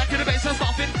 kicking on back in the bass and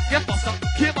stomping. Yeah, bust up,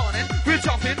 keep on in. We're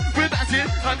jumping, we're bouncing.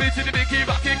 I'm moving to the big key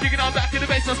back in, kicking on back in the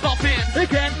bass and stomping.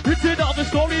 Again, it's another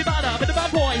story about a bit of a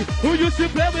boy who used to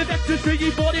play with ecstasy.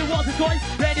 He thought it was a toy,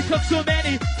 then he took so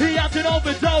many, he had an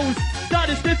overdose. That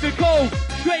is difficult,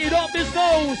 straight off his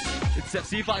nose. It's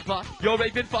FC Viper, you're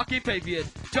raving fucking favorite.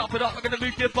 Jump it up, I'm gonna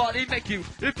move your body, make you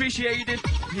appreciate it.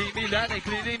 Hear me learning,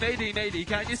 clearly, matey,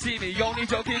 can you see me? Only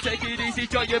joking, take it easy,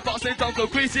 join your boss and don't go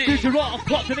crazy. Did you rock,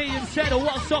 pop to me and said I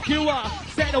was so pure.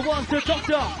 Said I was the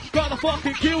doctor, got a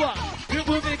fucking cure. You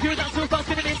will make you dance so fast,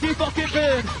 gonna make you fucking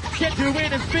burn. Get you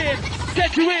in and spin,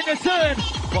 get you in and turn.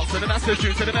 Box to the master,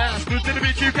 shoot to the mass. Move to the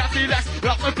beat, you can't be less.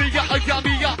 Rock my finger, I got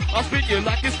me up. I'll spin you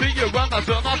like a spin you. Run my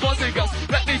thumb, my boss and goes.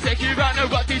 Let me take you round and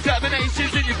what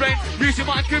determination's in your brain. Use your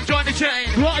mind, come join the chain.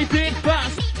 Ride it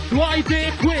fast, ride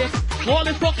it quick. All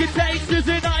it fucking takes is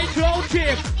a nitro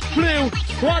chip. Blue,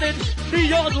 orange,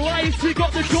 neon lights. We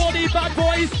got the Geordie bad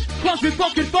boys. Plus with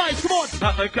fucking vibes, come on.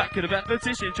 Have a crack at a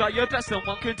repetition. Try your best on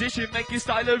one condition. Make your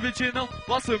style original.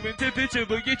 What's the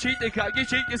individual? You cheat the car, you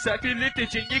cheat yourself. You lift the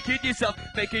chin, you kid yourself.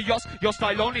 Make it yours, your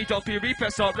style only. Don't be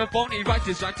repressed or a phony. Right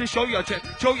is right to show your trend.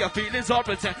 Show your feelings or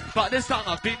pretend. By this time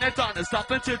I've been there done. Stop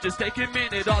until just take a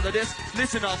minute. All of this,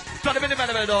 listen up. Try to be the man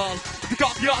of it all. If you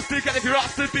got your stick and if you're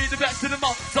asked to be the best of them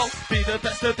all. So be the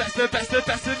best, the best, the best, the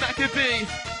best that can be.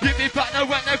 Give me partner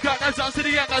when the crowd has on to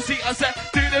the end. I see I said,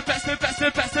 do the best, the best,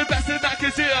 the best, the best that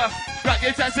can see. Rack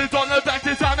your testers on the back,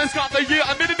 the time has got the year.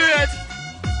 I'm in the mid.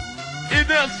 In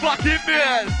the fucking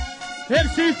mid.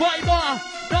 MC Viper,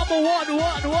 number one.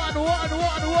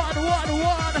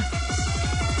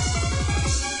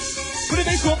 Put it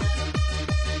next one.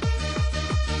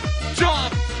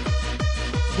 Jump.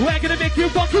 We're gonna make you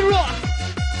fucking rock.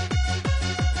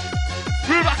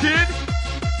 We're rocking.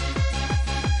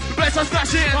 Blitz are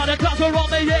smashing. On the clouds are on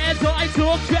the edge, I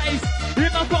took chase.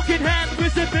 In my fucking hand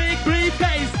with a big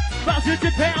briefcase. Thousands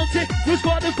of pounds, it was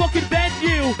for the fucking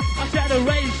venue. A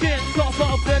generation top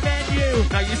of the menu.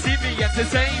 Now you see me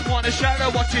entertain, wanna shout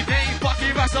out what your name.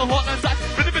 Fucking wrestle hot and tight,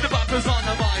 bit of bumpers on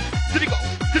the mind. Could he go,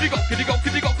 could he go, could he go,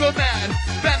 could he go, go mad.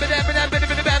 Bam, bam, bam, bam, bam,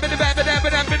 bam, bam, bam,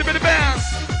 bam, bam, bam, bounce.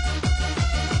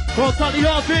 All tight the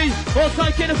RV, all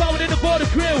tight get about in the border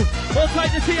crew. All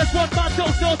tight the TS1 Mondo,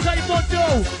 all tight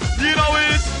Mondo. You know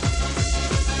it.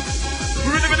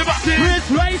 Rhythm in the bucket. Ridge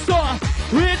Racer.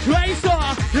 Ridge Racer.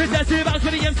 It's MC Banks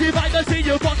for the MC Viper, see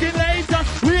you fucking later.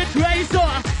 Ridge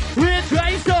Racer. Ridge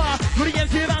Racer. For the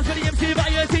MC Banks for the MC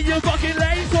Viper, see you fucking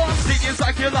later. See it's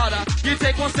like your ladder. You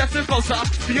take one step to closer.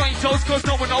 Behind toes cause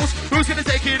no one knows who's gonna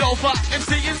take it over.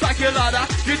 MC is like your ladder.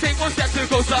 You take one step to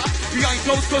closer. Behind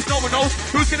toes cause no one knows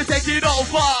who's gonna take it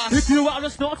over. If you are a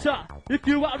snorter, if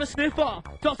you are a sniffer,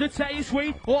 does it taste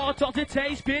sweet or does it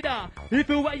taste bitter?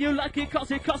 Either way you like it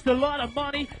cause it costs a lot of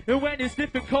money. And when you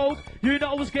sniff it cold, you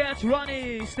know it gets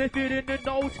runny. Sniff it in the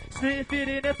nose, sniff it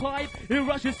in the pipe. It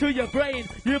rushes to your brain,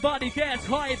 your body gets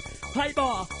hype.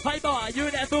 Hyper, you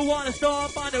never wanna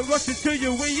stop. Man, it rushes to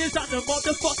your ears and the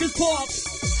motherfuckers pop.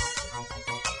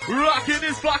 Rocking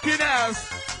his fucking ass.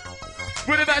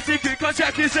 With a messy kick, can't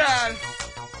check his head.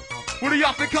 With the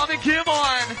up and coming, come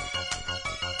on.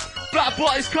 Black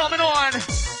boys coming on.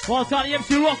 All time the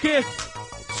MC Rocket.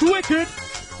 Wicked.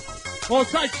 All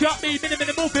time shot me,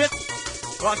 minimal bit.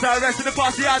 Right there, the rest of the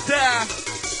party out there.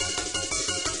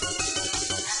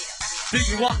 Do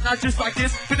you want not just like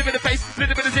this? Little bit of face,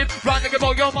 little bit of zip. Right like a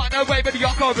ball, your mind away, but the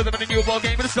Arcoiris rhythm in a new ball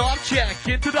game with a start check.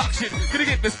 Introduction, gonna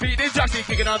get the speed injection,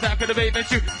 kicking on back of the pavement.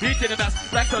 He did a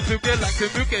mess, like Suzuka, like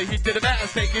Samuka. He did a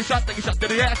mess, take a shot to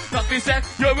the air. Something said,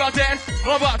 you're out there.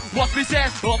 Alright, what's me said?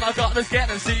 Oh my god, let's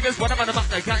get and see this. When I'm on the map,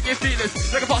 can you feel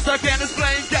this? Like a boss again is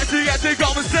playing, get to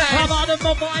go and say. I'm out of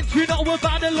my mind, you know we've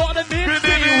had a lot of minutes.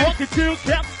 Rocking to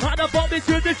camp, and I bump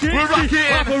into the gym. We're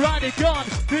rocking. Operatic gun,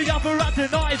 the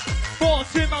operatic knife.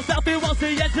 Forcing myself, it wants the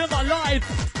end of my life.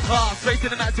 Straight to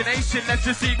the imagination, let's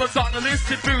just see what's on the list.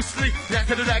 Bruce Lee, down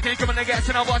to the decking, coming and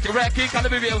guessing I want your wrecking. Can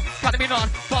it be real? Can it be not?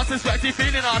 Fast and sweaty,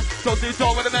 feeling on. Close the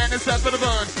door with a man and set for the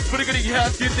burn. Put a good in your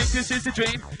head, you think this is a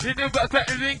dream? In the world,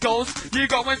 better than goes. You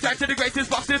go and check to the greatest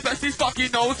boxes, best these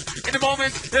fucking knows. In the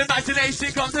moment, the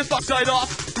imagination comes and fucks right off.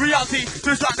 Reality,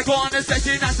 just like the corner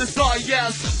session at the start,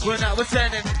 yes. We're now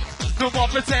ascending. No more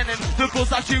pretending, the bulls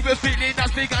that you were feeling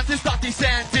has begun to start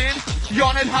descending.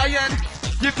 You're not high end,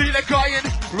 you feel like crying.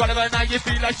 Right about now you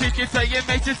feel like shit, you say it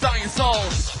makes you dying soul.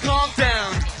 Calm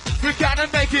down, we gotta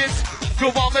make it.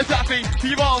 Go on with happy,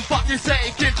 you won't fucking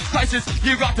sake it. Prices,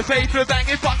 you got to pay for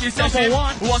banging fucking session.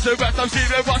 What's the rest of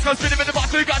zero was cause spinning in the box,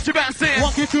 we got you bouncing.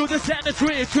 Walking through the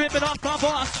cemetery, tripping off my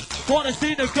boss. Wanna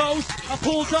see the ghost, I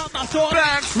pulled up my sword.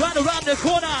 Banks. Ran around the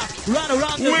corner, ran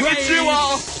around the Wicked grave. you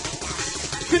all.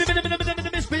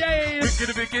 Misbehave.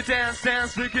 Wicked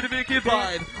dance, wicked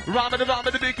vibe. Rhyme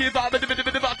the wicked vibe,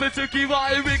 the took you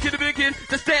wild. Wicked,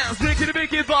 just dance,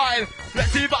 wicked vibe.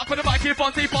 Let's see back for the mic, if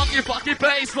on your fucking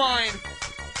baseline.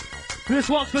 This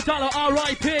one's for Dollar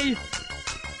R.I.P.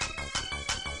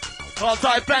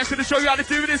 Alright, Banks gonna show you how to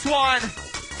do this one.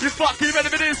 You fucking ready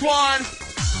for this one?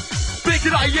 Big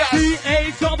it up, yes.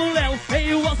 D-A-double-L,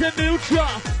 it was a Futura.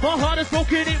 My heart is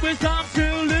broken, it was time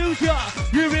to lose ya.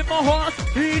 You're in my heart,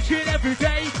 each and every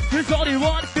day. There's only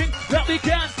one thing that we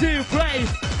can do, play.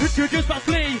 Introduce my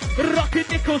flea, rocking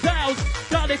Nichols out.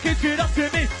 Now the kids get up to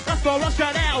me, that's for us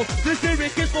right now. This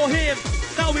lyric is for him,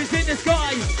 now in the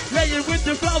sky, laying with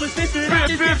the flowers, lifting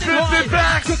and it's in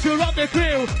the Cooker on the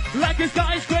grill, like a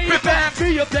skyscraper.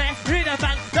 Be your best in a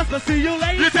bank, that's what see you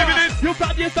later. You'll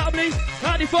grab your family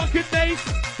and your fucking mates.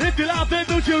 If you laugh and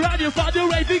move your hand, you'll find your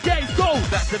raving gates. Go!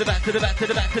 Back to the back, to the back, to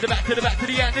the back, to the back, to the back, to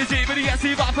the energy. But the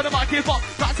SC vibe for the microphone.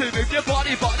 Try to move your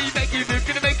body, make you move,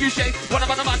 gonna make you shake. When I'm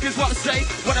on the mic is what I say,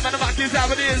 when I'm on the mic is how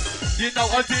it is. You know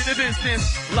I do the business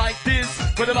like this,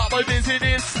 but about my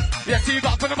business. The SC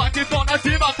vibe for the microphone, I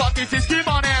do my fucking thing. Keep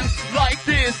on in, like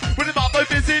this, but about my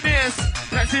business.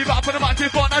 Let's see vibe for the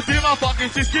microphone, I do my fucking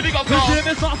thing. Give me go, go. The gym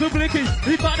is far from blinking,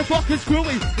 he found a fucking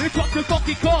screwy. He dropped the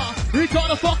fucking car, he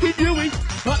got a fucking Yui.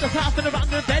 On the path and around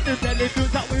the bend, the deadly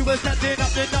tunes that we were sending up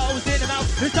the nose, in and out.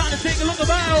 It's time to take a look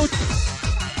about.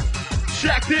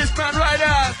 Check this man right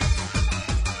out.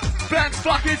 Banks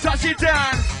fucking touch it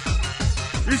down.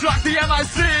 He's like the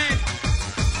MIC.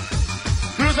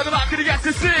 Who's on the back of the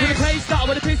ecstasy? With a pace star,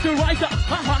 with a pistol riser.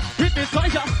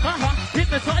 Hypnotizer,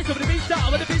 hypnotizer with a beat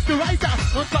star, with a pistol riser.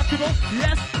 Untouchable,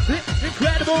 yes,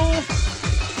 incredible.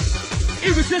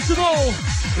 Irresistible.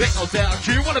 Ain't no doubt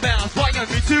you wanna bounce, why don't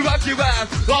me to rock you out?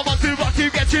 I want to rock you,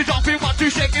 get you jumping, want to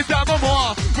shake it down for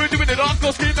more. We're doing it on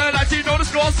course, screaming like you know the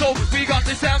score. So we got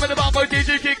this sound with the bomb,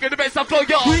 DJ kicking the bass up for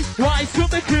y'all. We rise to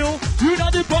the kill, you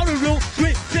know the bottle rule.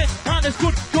 Street, sit, and it's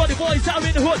good, got the boys out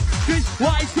in the hood. Street,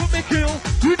 rise to the kill,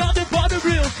 you know the bottle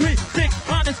rule. Street, sit,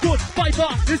 and it's good,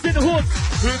 Viper is in the hood.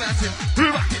 Who matching,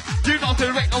 who rocking, you know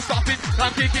there ain't no stopping.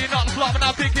 I'm kicking on the floor and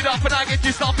I pick it up and I get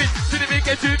you stomping. To the big,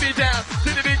 get to be down,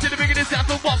 to the big, this sound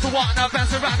from one to one. Now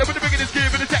bounce around, with the biggest gear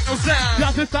and the techno sound.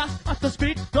 Driving fast at the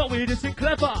speed, no it isn't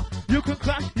clever. You can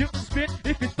crash, you can spin,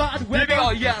 if it's bad weather.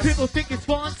 Oh, yes. People think it's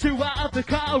fun to out of the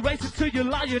car, race until you're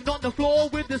lying on the floor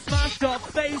with the smashed up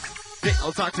face. Ain't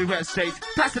no time to hesitate,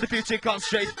 pass to the future,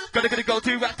 concentrate. Gotta go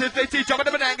to activate it, jumping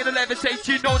up an angle and levitate.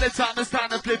 You know the time is time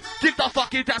to flip, keep the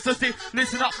fucking dance to stick.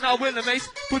 Listen up now, Will and Mace,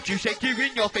 put you shake you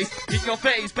in your face.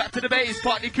 Back to the base,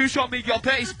 party crew, show me your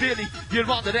pace. Billy, you're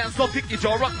on the dance floor, pick your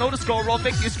jaw up, know the score, or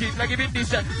make you scream like a Vindy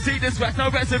set. See the sweat,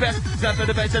 no rest, stand for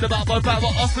the base of the bar,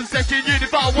 power, Austin session,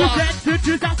 unify one. Present,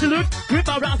 choose absolute, with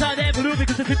my rounds out there, blue,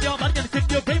 because it's in your mind, gonna tip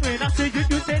your brain when I say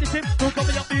you say the same. Don't come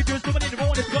up, you do somebody in the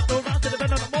morning, got no rounds to the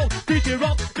bend on the mold. DJ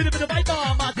Rob, bit of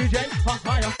Viper, my DJ,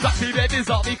 higher. Taxi babies,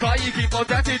 all be quiet, keep on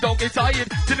dancing, don't get tired.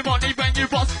 To the morning when you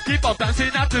boss, keep on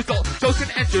bouncing at the door. Shows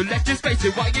can enter, let you space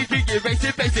it, while you keep it, race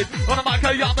it, face it. On the mic,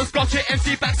 I'm a scotch,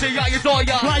 MC Banks, I adore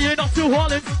ya. Flying off to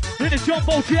Holland, in a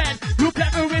jumbo jet. You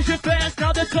preparation your fans,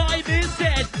 now the time is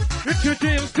set.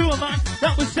 Introduced to a man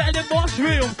that was selling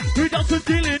mushrooms. Who does some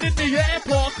dealing in the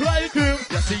airport playroom?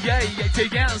 Yes,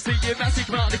 yeah, see you messy,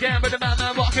 come on again. But the man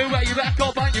walking where you at,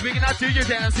 go find you, bringing out to your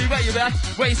dance. See where you at,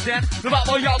 wasting. The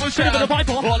bubble, y'all will share.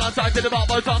 All on side to the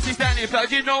bubble, dancing, standing,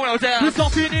 but you know where I'm. There's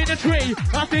nothing in the tree,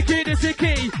 I think it is a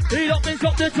key. It opens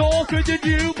up the door for the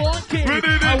new monkey.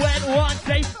 I went one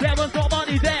day, there was no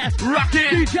money there.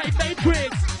 Rockin' DJ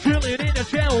Matrix, chilling in the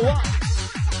chair.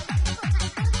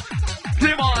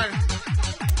 Come on.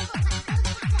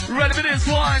 Ready for this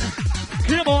one.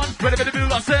 Come on. Ready for the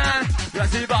move on stand.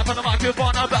 Let's see back on the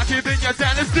microphone. I'm back up in your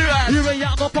stand. Let's do it. Here I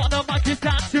am up on the mic. It's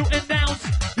time to announce.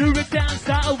 Lyrics down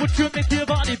style, which will make your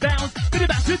body bounce. Bit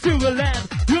about to a lamb.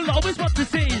 You'll always want to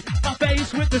see my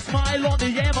face with the smile on the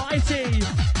MIC.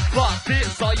 Fuck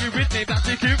this, are you with me? Back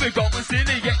to Cuba, going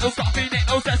silly. Ain't no stopping, ain't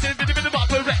no session. Bit of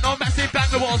bopper, ain't no massive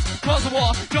bang the walls. Cross the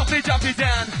wall, jumpy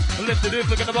down. Lift it up,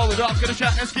 look at the roll it up. Gonna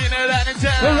chat and skin it out and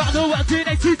down. Around the world in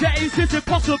 80 days, it's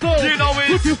impossible. You know it.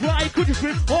 Could you fly, could you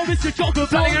swim, or is it joggable?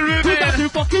 Telling you, Ruben. Who doesn't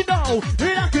fucking know?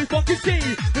 And I can fucking see.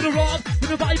 In a rod,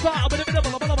 in a Viper, with a bit of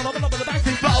a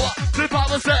bouncing power. The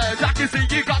power says, I can see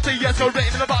you got the yes, or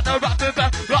rain in the bottom, rock the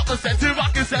back. Rock the center,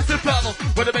 rock the sense of pebble.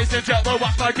 With a bass and treble,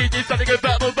 watch my DJ starting a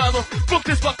bubble. Fuck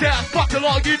this, fuck that, fuck the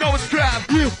law, you know it's crap.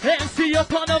 New MC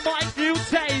upon a mic, new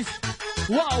taste.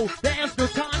 Whoa, there's no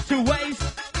time to waste.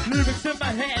 Lyrics in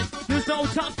my head, there's no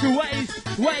time to waste.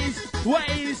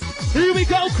 Here we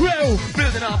go, crew.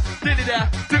 Building up, nearly there,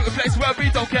 to a place where we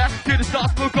don't care. To the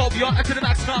stars, we'll go beyond, and to the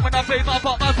maximum when I play my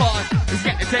part. It's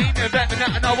getting tame, and then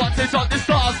I know what is on the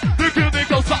stars. The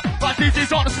Clonico top, my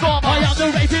DJ's on the storm. I am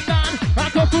the raving man, I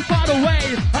come from far away.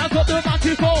 I got the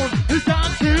microphone, it's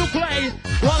time to play.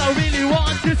 What I really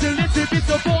want is a little bit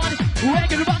of fun. We're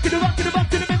gonna rock it,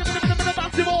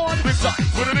 bounce it on. Mix up,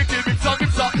 with a big mix up,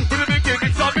 with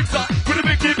a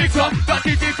big mix up. Back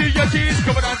into your keys,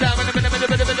 coming on down with a bit of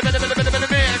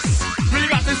mix. We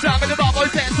got the sound with the bubble,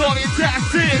 dance on in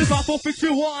Taxis. It's our 4, 3,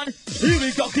 2, 1. Here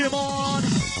we go, come on.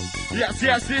 Yes,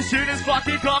 this tune is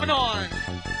fucking coming on.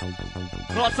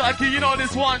 Not Taki, you know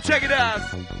this one, check it out.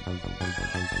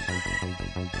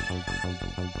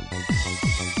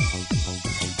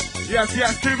 Yes,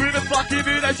 yes, keep in the fucking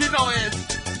mood as you know it.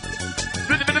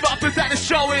 Rhythm in the bumpers and the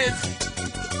show it.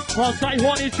 I'll say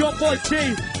one is your boy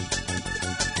T.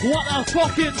 What a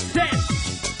fucking set.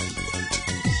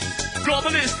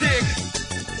 Globalistic.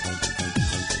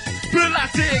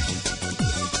 Galactic.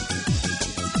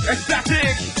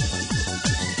 Ecstatic.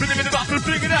 Rhythm in the bumpers,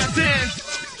 bring it out in.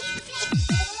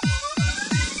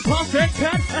 Perfect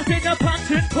pen, I think the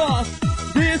pattern pass.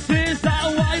 This is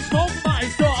how I smoke my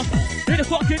stuff. In the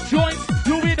fucking joint,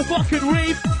 you in the fucking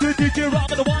reef. The DJ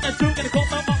Rápido, the one and two, gonna come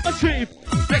out my cheap.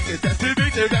 Make it that's to be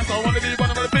the best. I wanna be,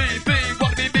 wanna be,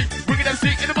 wanna be me. Bringing them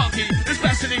seat in the monkey,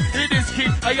 especially in this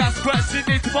key. I ask questions,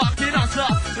 need to fucking answer.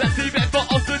 Let's see that for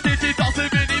us, the digits also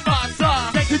really matter.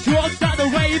 Take the drugs down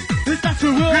the rave, it's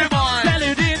natural. Sell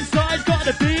it inside,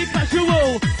 gotta be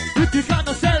casual. If you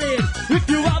cannot sell it, if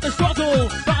you have a struggle,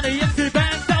 find the empty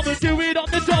bank, I will do it on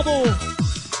the double.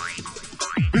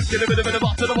 Get a bit of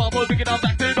up to the wall, bring it up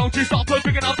back to, don't you stop,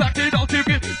 bring it up back to, don't you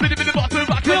get, bit of bottom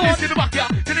back, this in the back, yeah,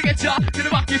 gonna get ya, to the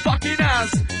back, you fucking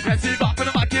ass. Let's see back for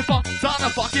the microphone, turn the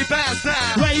fucking bass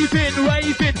now. Raving,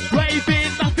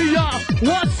 mafia,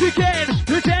 once again,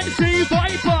 it's MC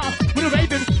Viper, with a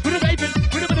raving,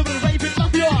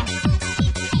 mafia.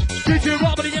 DJ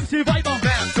Rápido, the MC Viper.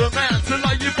 Man to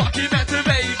like you fucking meant to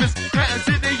ravers, hands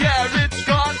in the air, it's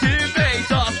gone to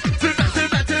invade us.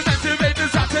 To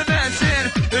ravers, have to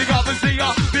mention. Obviously,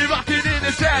 I'll be rocking in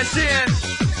the session.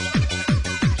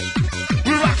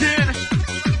 We're rocking.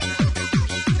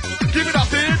 Give it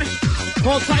up in.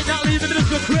 Hold tight now, leave it in the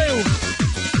crew.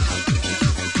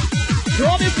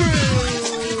 Coming through.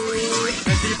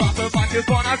 Let's see, pop the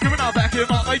microphone, I'm giving up back in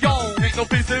my own. Ain't no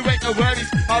peace, there ain't no worries.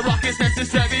 Our rock is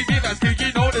necessary. Give us kick,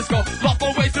 you know this go. Lot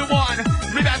more ways to one.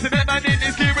 Rebounds and then man in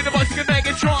this gear with the voice you can make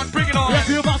it Tron. Bring it on.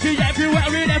 Everybody,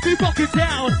 everywhere, in every fucking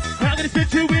town. I'm gonna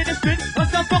sit you in a spin.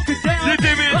 What's that fucking down? You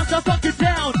give it. What's that fucking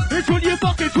down? It's when you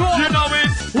fucking draw. You know it.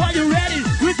 Are you ready?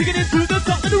 We're taking it to the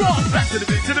top of the rock. Back to the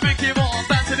beat, keep on.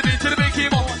 Back to the beat,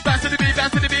 keep on. Back to the beat,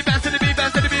 back to the beat, back to the beat,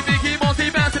 back to the beat, keep on. See,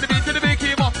 back to the beat,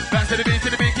 keep on. Back to the beat,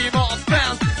 keep on.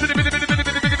 Bounce to the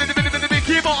beat,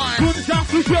 keep on. Good stuff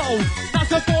to show.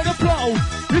 That's up for the pro.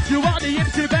 If you are the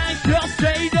MC Bank, just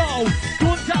say no.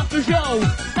 Good stuff to show.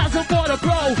 That's up for the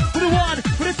pro. For the one,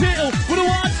 for the two, for the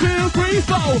 1, 2, 3,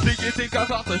 4. Do you think I've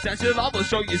got potential? I will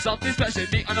show you something special.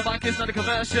 Me on the mic is not a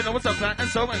commercial. No, it's a plan and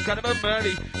so incredible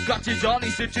murdy. Got you jolly,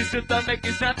 since you stood there, make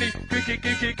it snappy. Kick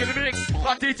in the mix.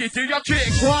 I teach you to your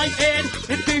tricks. Right in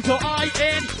Visa,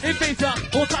 in Visa.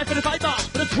 All time for the Viper,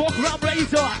 for the talk around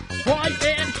razor. Right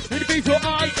in Visa,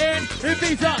 in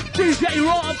Visa. DJ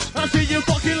Rob, I'll see you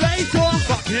fucking later.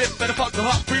 Fuck it, better fuck the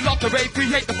hop. We love the rave, we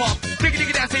hate the pop.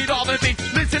 Diggy dance, eat all of me.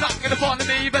 Listen up, gonna follow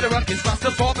me. Better rock is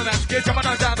faster for the match. Get jumping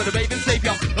on down with the Raving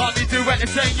savior. I'll be too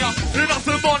entertain ya. Enough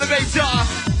to motivate ya.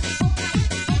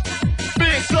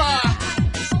 Big star.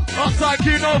 Outside,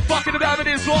 you know fucking about with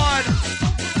this one.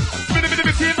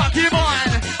 Keep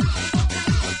on.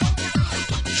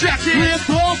 Check it. We're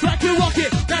full black and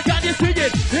rocket. Now can you see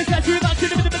it? It's that you back in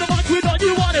the middle of the mic with all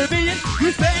you wanna be in.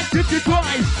 Respect if you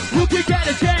try. You can get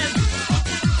a chance.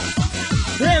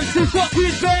 It's the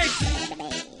fucking thing.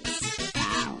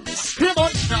 Come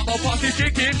on. Now the party's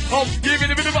kicking. Oh, give it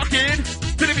a bit of rocking.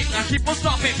 To the beat, now keep on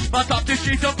stopping. My top the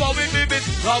streets are flowing, moving.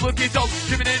 I will keep up,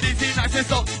 giving it easy, nice and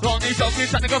slow. Long these songs, we're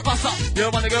trying to go faster. You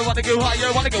wanna go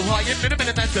higher.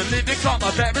 Minute mental, living calm.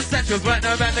 My favorite essentials, right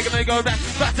now, man, they're gonna go round.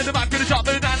 Back to the back of the shop,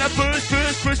 and I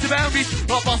push the boundaries.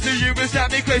 My boss to you is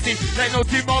damn me crazy. Ain't no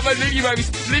tomorrow, leave you worries,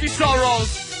 leave you sorrows.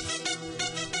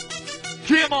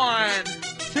 Come on.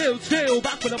 Chill,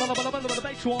 back with the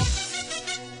bass one.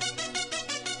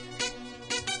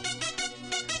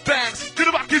 Banks, to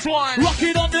the back is one.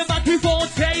 Rocking on the microphone,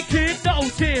 taking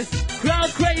notice.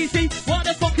 Crowd crazy, what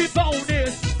a fucking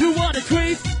bonus. You want a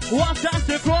treat? What's that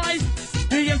surprise?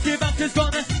 The MC Banks is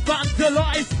gonna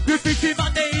vandalize. Graffiti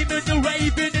my name in the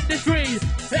raving industry.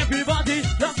 Everybody,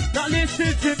 now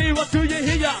listen to me, what do you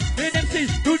hear? An MC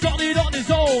who got it on his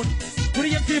own. With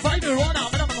the MC Viper on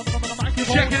up,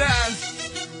 microphone. Check it out.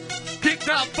 Kick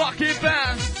that fucking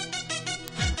bass.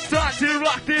 Time to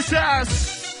rock this ass.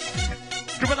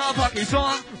 Come on, fucking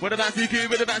song. With a bouncy cue,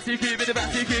 with a bouncy cue, with a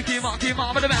bouncy cue, keep on,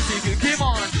 with a bouncy cue, keep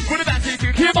on. With a bouncy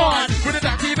cue, keep on. With a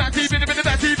bouncy, with a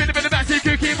bouncy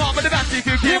cue, keep on. With a bouncy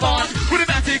cue, keep on. With a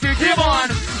bouncy cue, keep on.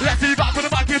 Let's see back with the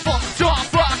microphone.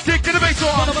 Jump back, kick to the bass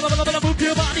on. Move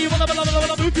your body, move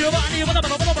your body, move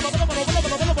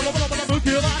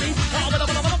your body.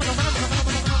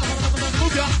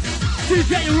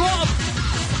 DJ Rob,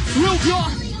 move your.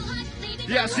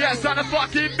 Yes, on the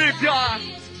fucking move ya.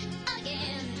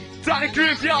 Time to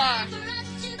groove ya.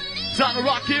 Time to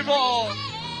rock and roll.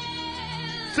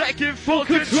 taking full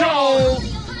control.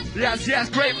 Yes, yes,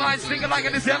 great minds thinking like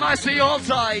in this MIC all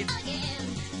tight.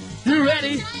 You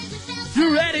ready?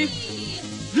 You ready?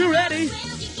 You ready?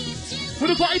 With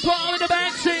a Viper in the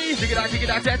backseat. Dig it out,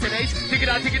 detonate. Dig it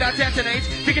out, detonate.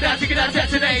 Dig it out,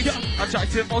 detonate. I try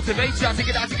to motivate you. Dig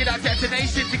it out,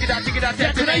 detonation. Dig it out,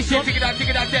 detonation. Dig it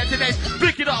out, detonate.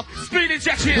 Pick it up, speed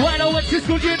injection. When I went to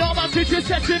school, you know my teacher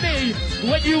said to me,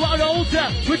 when you are older,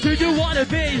 which do you want to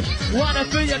be? Wanna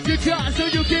be a teacher so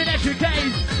you can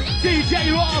educate.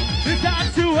 DJ Rob, it's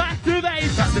time to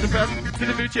activate. Back to the present, to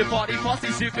the future party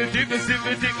posse. Super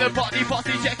duper party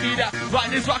posse. Check it out, right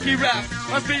this rocky rap.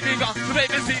 I'm speeding on, the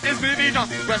baby scene is moving on.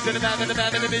 Rest of the man and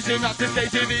the vision of the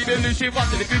stage of evolution. One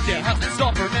to the future, have to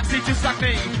stop for an MC just like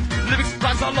me. Lyrics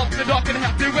runs all locked the dock and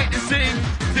have to wait and see.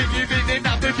 Think you've been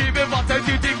enough to keep it, what I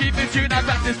do to keep it tune. I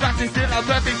practice, still I'm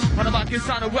perfect. On the mic is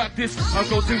trying to work this, I'll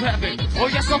go to heaven. Oh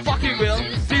yes, I fucking will.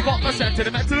 See what percent to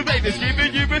the mental babies,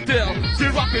 giving you a deal.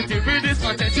 To rock it. To read this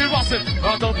my attention, awesome.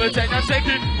 I don't pretend I'm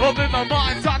taking over my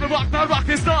mind. Time to rock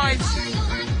this night.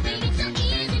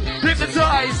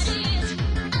 Hypnotize.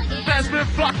 Mesmer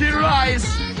fucking rise.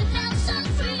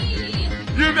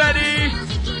 You ready?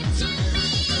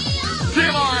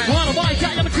 Come on. One of my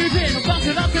time, I'm creeping. I'm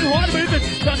bouncing up and hard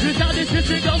moving. Touching down this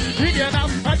shit goes in your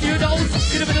mouth. And you know,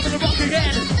 get a bit of the rock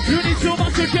again. You need too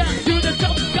much to get to the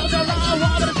top. Goes around,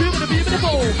 while I'm doing the beat with the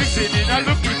ball. Mixing in and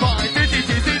looking fine.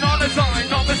 Digitizing all the time.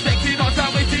 Not mistaking, not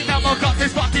time waiting. Now I've got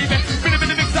this fucking man. Bit of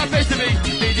the mix up face to me.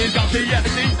 DJ's got the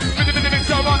energy. Bit of the mix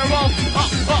up on a roll.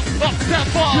 Up, step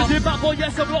far. You did back, boy,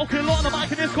 yes, I'm local on the mic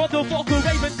and it's called the vocal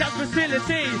Raving dance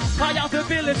facility. High out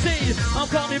ability. I'm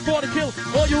coming for the kill.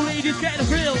 All you ladies get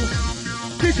real.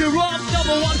 DJ Rob,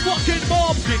 number one fucking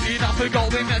mob. Picking up and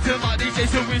going mental, my DJ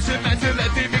so we should mental. Let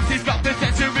me mix these got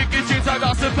potential. Wicked tunes, I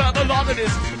lost a firm along with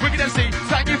this. Wicked MC,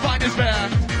 time you find is fair.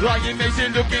 Lying nation,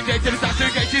 looking gate to the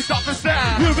statue gate, you stop and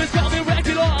stare. Ruben's coming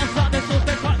regular. I'm starting to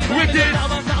step back. Wicked.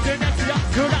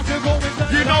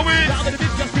 You know it.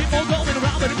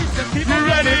 You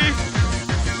ready?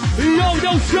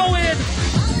 Yo, show it.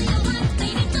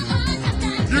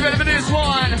 You ready for this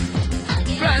one?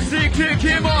 Fancy kick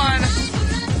him on.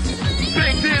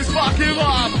 Pick this fucking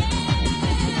up.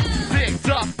 Tick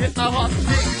tock, hit the hot.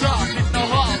 Tick tock, hit the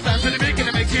hot. Dance to the beat,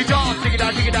 gonna make you dance. Dig it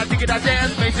out,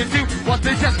 dance. Face it to what's the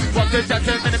chest?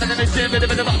 Minute,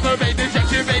 for rave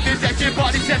injection,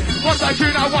 body set. What's I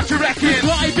do now? What you reckon?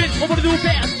 Drive it, I wanna do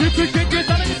best. You could get your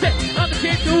son in the set. I'm the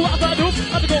kid who I'm a noob.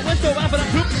 I'm the go, let's go, I'm a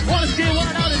group. Wanna steal one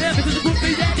out of them because the group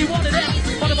be daddy, one of them.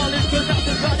 One of my lists goes out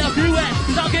to try to do it.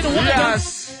 Cause I'm getting one of them. Yes.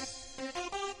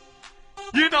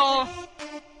 You know,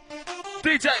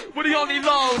 DJ, with the only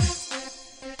lows,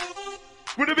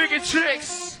 with the bigger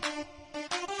tricks,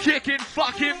 kicking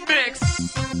fucking mix.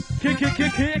 Kick and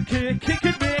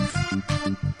mix.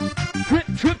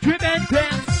 Trip and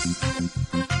dance.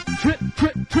 Trip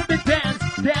and dance.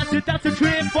 Dance it, that's a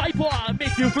trip. Viper,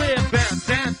 make you flip. Bounce,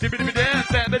 dance,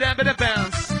 dance,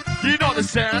 bounce. You know the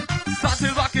sound. Start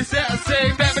to rock yourself,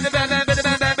 say, bam,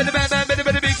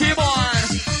 keep on.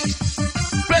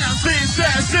 Bouncing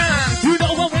session. You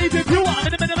know what wave if you are.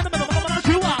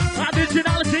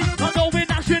 Originality, I'm going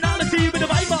nationality with the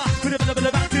Viper. With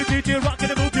a back to DJ rock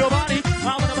and move your body.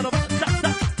 I'm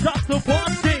stop the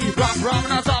party. Rock,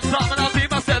 and I'll be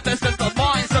myself, that's just the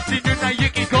mind. Something new now you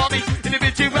can call me.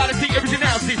 Individuality,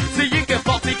 originality. So you can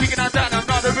fuck me, kicking out that. I'm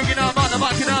not a rookie, I'm on the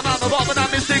mic, and I'm on the ball, but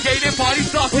I'm instigating party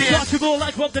starting. Untouchable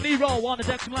like Rob De Niro. Wanna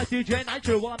deck like DJ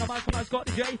Nitro. Wanna mic when I Scott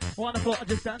DJ. Wanna thought I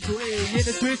just dance away. In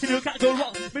the streets and you can't go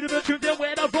wrong. Middle of the truth, then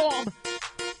where the bomb.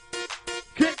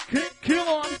 Kill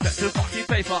on. That's the fucking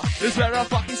paper. It's where I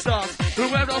fucking start.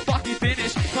 Where I fucking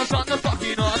finish. Cause I'm the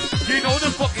fucking art. You know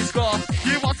the fucking score.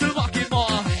 You want to fucking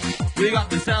more. We got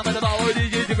the sound of the power.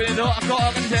 You do it in the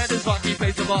hardcore. And then there's fucking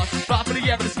face of us. But for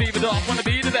the evidence, leave it off. Wanna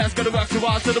be the best. Gotta work too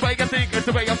hard. So the way I think is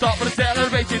the way I start. But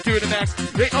accelerate you to the next.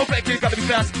 Ain't no breaking. Gotta be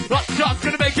fast. Rock shots.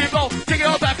 Gonna make it roll. Take it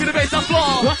all back to the base and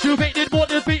floor. What you rated, more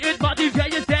defeated. My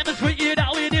DJ is demonstrated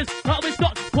how it is. How it's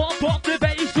not. Pump the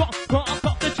bass drop.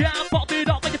 Pump the jam. Pop it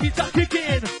up when your feet start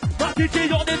kicking. My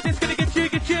DJ on this is gonna get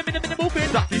you minute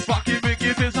moving. That is fucking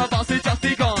wicked. This my boss is just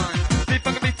begun. The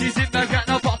fucking bitches in the can.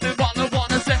 Now popping what I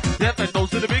wanna say. Never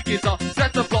knows who the biggest are.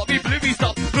 Set the floor. Be bluey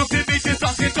stop. Look at me just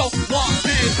lost control. 1, 2,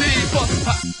 3, 4.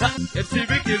 MC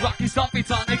Ricky Rocky stop me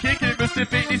time to kick it. Must have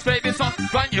been his favorite song.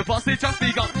 Brand new boss is just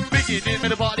begun. Beginning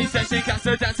with a body session.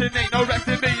 Cancer dancing. Ain't no rest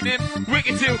in meaning.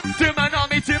 Wicked to my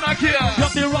army, to my cure.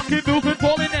 Got the rockin' movement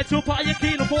falling. Head to fire,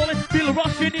 kilo falling. Feel a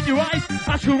rushing in your eyes.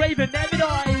 That's your Raving never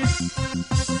dies.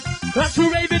 That's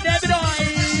your Raving never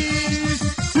dies.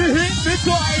 To hit the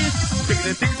twice. Bigger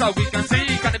the things that we can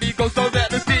see. Gotta be ghost or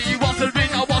reality. What's the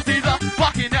ring or what's the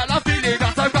fucking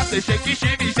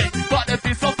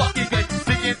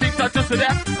to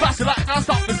there. Fast like now,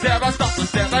 stop the stare, I stop the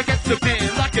stare. I get to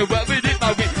pin like a well within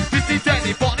my win. 50,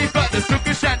 20, 40, further,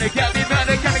 super shandy, get me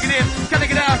murder, can I get in, can I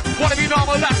get out? Wanna be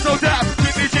normal, that's no doubt.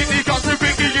 Jimmy, got to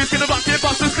bring you, gonna rock your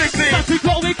bosses quickly. That's the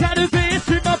goal we can be, it's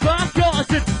in my back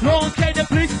garden. Long came the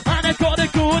police, and I got a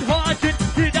good heart.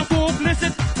 Did I both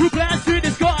listen to blast to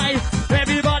the sky?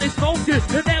 Everybody smoking,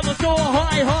 and there was so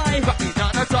high. Fucking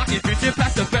not a talking, future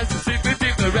past the best, super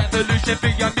deep, the revolution,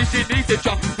 big ambition needs to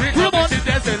jump. Come on.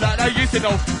 There's a lot I used to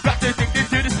know. Practice thinking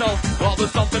to the snow. All the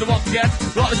stuff that I want to get.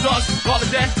 All the stars, all the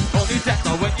death. Only death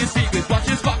now when you see it. Watch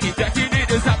this fucking death. You need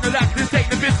us, have the left. Let's take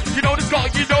the piss. You know the score,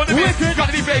 you know the miss.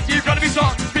 Gotta be fake, you gotta be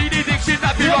strong. Beat addiction,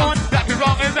 that be wrong. That be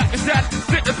wrong and that be sad.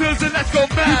 Split the pills and let's go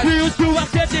mad. You feel to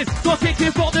accept it, don't take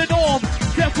it for the norm.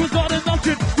 Death was not an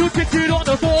option, you take it on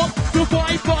the form. So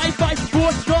fight,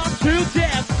 what's not to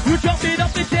death? You jump it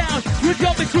up and down, you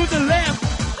jump it to the left.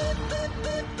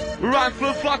 Rhyme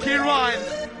for fucking rhyme.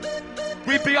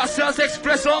 We be ourselves,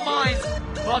 express our minds.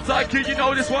 I'll take you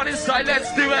know this one inside,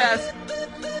 let's do it.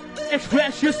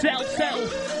 Express yourself,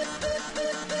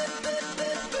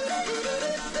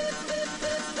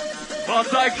 I'll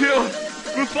take you.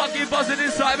 We're fucking buzzing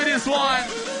inside with this one.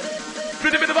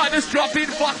 Bit of about this dropping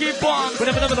fucking bombs.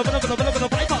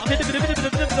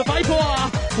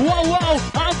 Wow,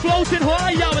 I'm floating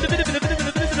higher with a bit of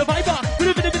Viper.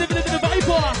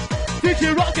 Did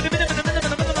you rock in the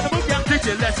Teach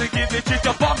you lesson, give you chick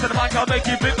a bomb to the mic, I'll make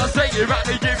you bit my say you right,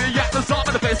 give you yak the song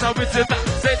in the face, I'll with you back.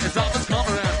 Say this on the come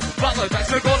around. Follow back,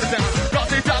 so go down.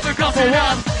 Got it down, got it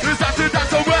down. Who's that to dance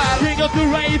so well? King of the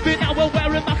Raving, now we're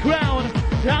wearing my crown.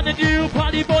 I'm the new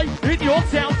party boy in your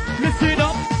town. Listen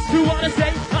up to what I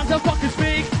say as I fucking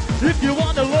speak. If you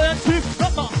wanna learn to,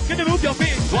 come on, gonna move your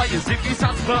feet. Why you think you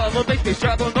sound verbal, make me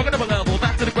travel, not gonna level.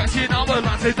 Back to the question, I will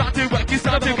answer, don't do work, you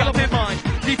start to got in mind.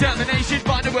 Determination,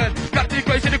 find the word, got the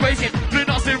equation, blue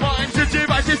knots in rhymes, should you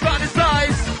write this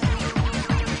fantasize?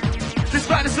 This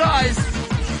fantasize.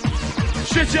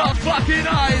 Shut your fucking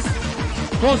eyes.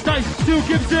 Cross dice, Stu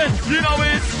Gibson. You know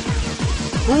it.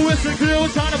 Who is the crew,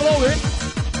 time to blow it.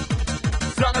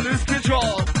 Time to lose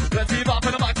control. Plenty of up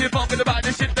in the mic, keep bumping about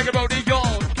this shit like a rodeo.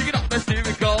 Kick it up, let's do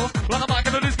it go. Run the mic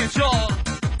and lose control.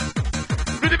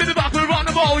 Bit of back, we're on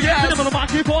the ball, yeah. Bit of the mic,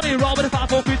 keep on it, roll with a 5,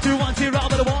 4, 3, 2, 1, 0,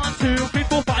 with a 1, 2, 3,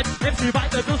 4, 5. MC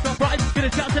right, the bill's not right. Get a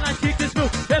chance and I kick this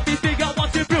move. Everything I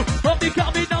want to prove. I'm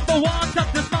becoming number one.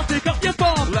 Tap this mouth, pick up your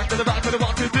bomb. Left to the back with a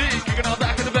 1, 2, 3. Kicking on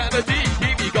back in the melody.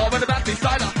 Keep me going with the back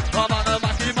beside her. I'm on the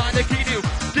mic, you mind the key new.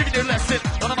 Giving you a lesson.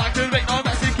 On the mic, there ain't no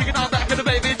message. Kicking on back with the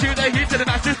baby to the heat to the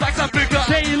match. Just like some bigger.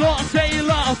 Sailor,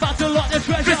 about a lot of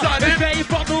treasure. Escape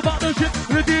from the battleship,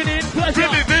 revealing pleasure.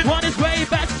 One is way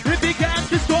back, if he can't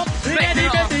just stop. In any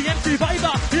event, the MC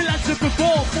Viper, he likes to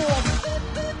perform.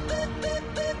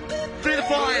 Free the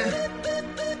fine.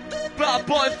 Bad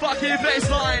boy fucking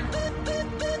baseline.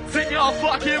 It's in your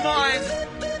fucking mind.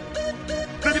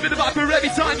 Bit of back for every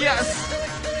time, yes.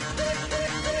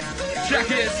 Check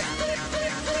it.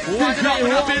 Wind it up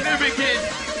and up in the wicked.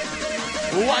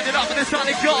 Wind it up in the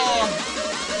sonic car.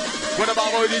 What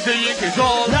about all these in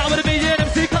control? Now with a million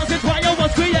MC cause it's why I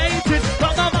was created.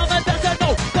 From my mama doesn't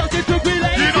know, cause it's too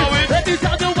related. You know it. Every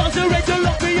time you want to rate, you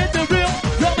lock me in the real.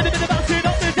 Drop me in the bouncing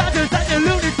up the dancers and the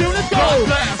loony tune, let's go. God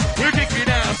bless, we're kicking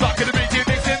down, sucking the beat, you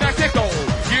mixing that echo.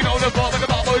 You know the bomb and the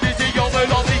bomb, this is your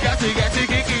lovely got to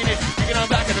kicking it. Kicking on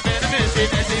back in the man of mission.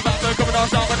 That's the bomb coming on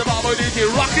top of the bomb, this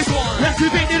is rock this one.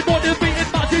 Activated,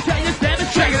 motivated, motivated, is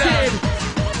demonstrated. Check it out.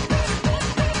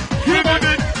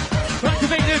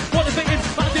 Activated, motivated,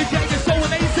 motivated, so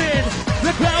amazing.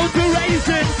 The crowds are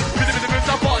raising.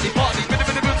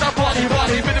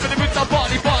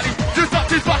 Body. Just up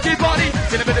this fucking body.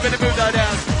 Get a bit of move that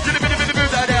ass. Get a bit of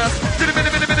move that ass. Get a bit of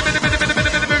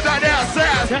move that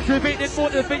ass. Activated,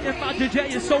 motivated, motivated,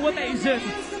 is so amazing.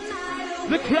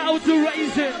 The crowds are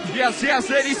raising. Yes,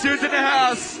 ladies, dudes in the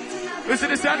house. Listen,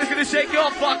 the sound is gonna shake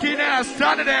your fucking ass.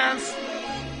 Time to dance.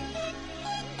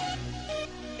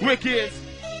 Wicked.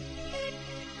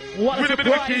 What a Winner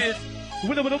surprise.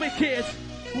 Winner with a wicked.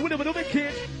 Winner with a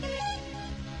wicked.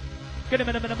 Get him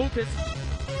in a move this.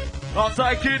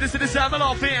 Outside kid, this is the sound of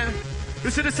laughing.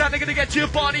 This is the sound they're gonna get your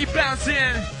body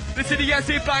bouncing. This is the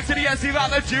SC back to the SC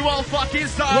round the dual fucking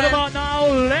style. What about now?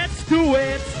 Let's do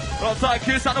it. Outside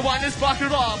kid, time to wind this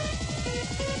fucker up.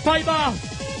 Viper,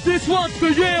 this one's for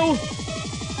you.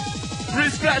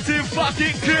 Respect to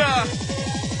fucking clear.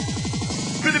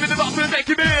 Bit of up and make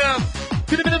you move.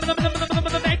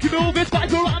 Make you move, it's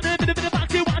Viper on the bit of back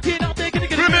to watching up, they're gonna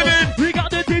get it. We got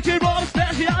the DJ Rob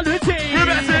speciality.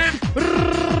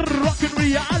 Rockin'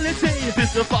 reality.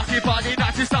 This the fucking party,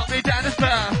 not to stop me down the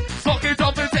spare. Smoking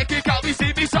up and taking out, we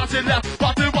see me shouting left.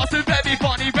 But it wasn't very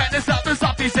funny when it's up.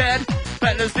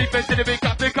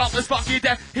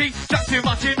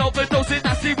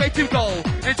 to go.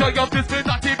 Enjoy your business,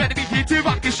 not too many be here to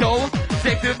rock your show.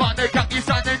 Take the money, cut your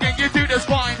sign, and then you do this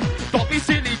fine. Don't be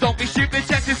silly, don't be stupid,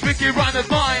 check this wicked rhyme of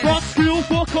mine. Rock school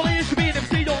for college, to be an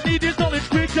MC, don't need his knowledge,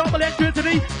 quick job,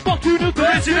 electricity. Fuck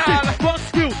university. Rock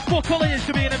school for college,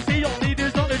 to be an MC, don't need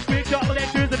his knowledge, quick job,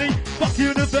 electricity. Fuck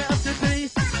university.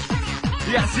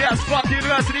 Yes, yes, fuck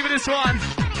university with this one.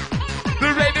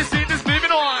 The Raving scene is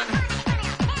moving on.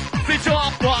 Switch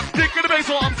off, fuck, stick with the bass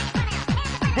on.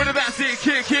 When the band scene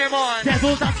kick him on.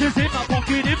 Devil dances in my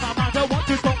pocket, in my mind. I want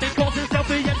to stop me causing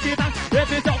selfie empty man.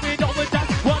 If it's not me, don't with that.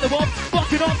 What the one,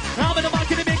 fuck it up. I'm in the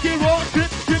mic and make it raw. Trip,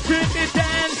 it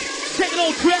dance. Take it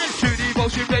all crash. To the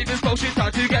motion, Raven's motion.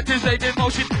 Time to get this rave in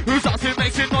motion. Who's out to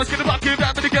make some noise? Gonna rock it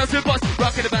around with the girls and boys.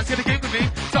 Rockin' the band's gonna get with me.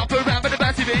 Jump around with the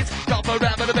fancy beats. Jump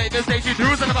around with the Raven station.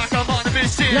 Who's on the mic? I'm on the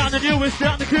machine. I'm the newest,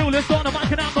 I'm the coolest. On the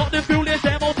mic and I'm not the foolish.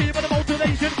 MOT with the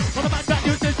motivation. On the mic that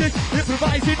uses this.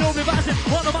 Improvising, no revising.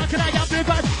 On the mic and I am the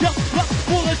best. Just rock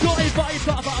full of joy.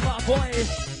 Vibe, boy.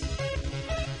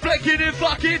 Breaking it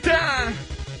fucking down.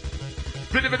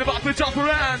 Rhythm in the back with jump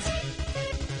around.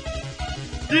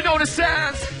 You know the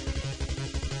sounds.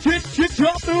 Chip,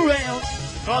 drop around.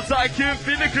 Hold tight, keep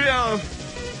in the grill.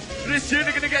 This tune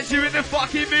is gonna get you in the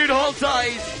fucking mood. Hold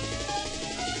tight.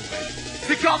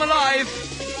 To come alive.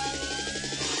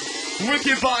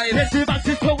 Wicked vibe. Let's do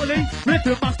matches totally.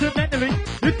 Rhythm master mentally.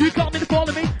 If you come in to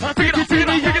follow me, I'll take you to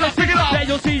the pick it up. There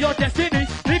you'll see your destiny.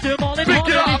 Leave them all in Pick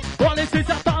it harmony. up. All this is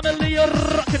a family.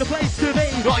 Rocking the place to me.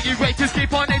 Are you raters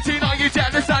keep on 18? Are you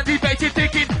jealous and debating,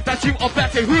 thinking that you are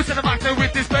better? Who's in the magnet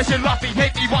with this special laughing?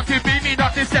 Hate me, want to be me,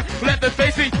 not this step. Let them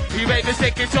face me. You Ravens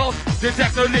take control. The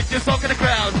techno lit your song in the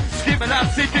crowd. Screaming out,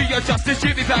 say do your justice,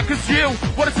 shoot me back. Cause you,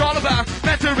 what it's all about.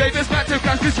 Mental Ravens, mental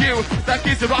crash. Cause you, that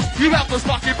gives the rush. You help us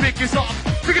fucking pick us up.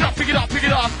 Pick it up, pick it up, pick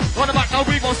it up. On the mic now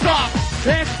we won't stop.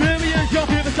 Experience, your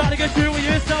feelings starting to get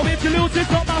serious. Now if you lose,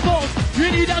 it's not my fault. You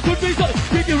need a good result.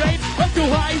 Keep your aim up too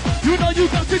high. You know you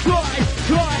got to try.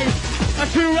 A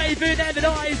true Raven and an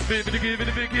eyes. Give it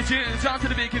a big kitchen, down to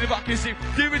the big in the back, you see.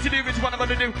 Do what you do, which one I'm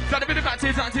gonna do. Try to be the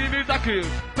matches, time to move that crew.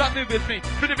 Don't move with me,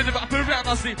 bit of up around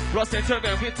my sleep. Ross and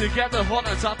Turbo, we're together, hot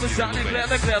on top of sounding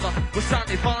clever. We're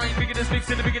sounding fine, biggest mix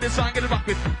in the biggest song, gonna rock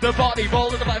with the body,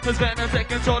 rolling the Vipers, man, and take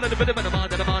control of the bit of the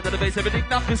mind, and the mind, and the bass, everything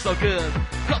that feels so good.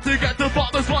 Got to get the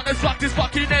bombers, one that's rock this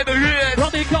fucking neighborhood.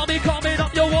 Coming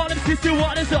up your wall and sister,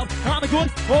 what is up? I'm a good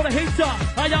or a hater.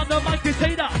 I am the mic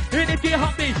dictator. And if you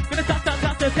hurt me, gonna tap,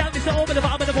 tell me so over the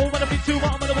bomb and the ball, when I beat you,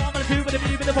 one, with the one, and the two, with the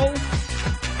B, with the ball.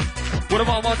 What a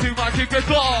 1, 2, my kick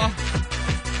guitar.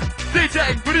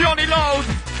 DJ, with the only load.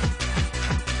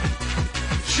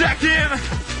 Check in.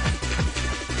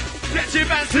 Get your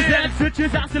man in. Switch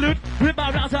is absolute. With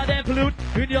my rounds I then pollute.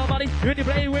 In your body, in your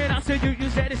brain. When I say you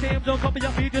say the same. Don't copy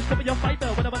your feet, just copy your fighter.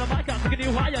 When I'm on the mic, I'm taking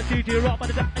you higher. DJ rock on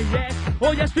the back, yes.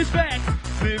 Oh yes, respect.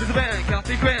 Smooth as a band, can't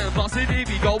be grand. Boss it,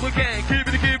 we go again. Keep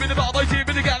it, the ball boy, keep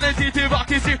it, the guarantee to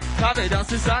rock is you. Have it,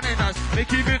 dance is sunny nice.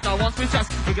 Make you move now once we just.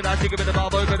 Look at that, take it with the ball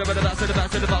boy, better, the bass, and the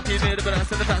bass, and the ball, keep it, the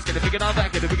bass, and the bass. Get it, pick it on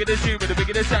back, get it, pick it, shoot, get it, pick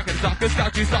it, jack, and stop,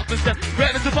 scout, you stop, and step.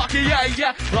 Red as the fucking,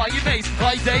 yeah. Right, you face,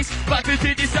 right days. Back with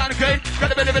TD sound great.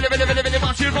 Got a bit,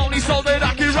 much you've only sold it,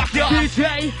 I can rock ya.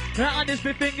 DJ, and it's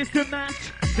my fingers to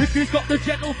match. If you've got the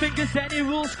gentle fingers, then it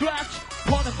will scratch.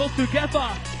 One of us together,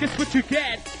 guess what you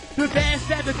get? The best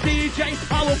ever DJ,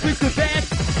 I will push the best.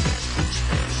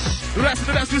 The rest of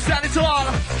the best will stand it tall.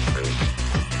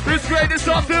 Who's greatest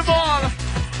of them all?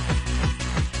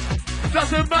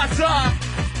 Doesn't matter.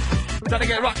 Gotta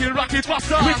get rocky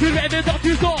faster. With you ready, don't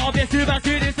you stop. Yes, you must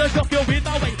it is a shock, you'll win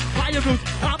my way. Fire route,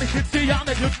 I'm a shit, see, I'm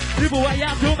a dude. Live away,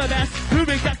 I'm doing my best.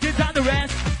 Moving seconds and the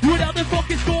rest. Without the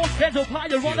fucking score, there's a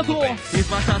higher on the floor. It's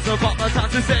my time to pop, my time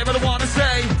to say what I wanna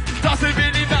say. Doesn't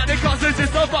really matter, cause it's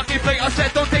just a fucking play. I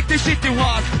said, don't take this shit too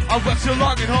hard. I work so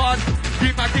long and hard.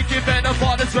 Keep my thinking better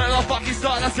for that's where I fucking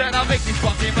start. I said, I'll make this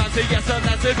fucking man say yes, and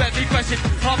that's a very question.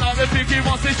 I'm not a picky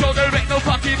once they show there ain't no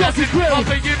fucking message. I'll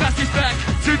bring you message back,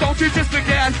 so don't you just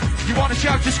forget. You wanna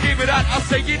shout, just scream it out, I'll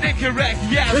say you're incorrect,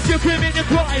 yes. If you're committing a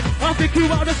crime, I'll think you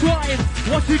out of swine.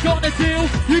 What you gonna do?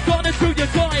 You gonna do your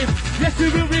time. Yes,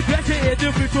 you will regret it,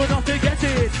 if you do not forget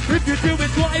it. If you do it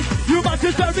twice, you must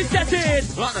as well reset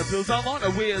it. On the pills, I'm on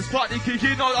the wheels, party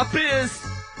kicking all the beers.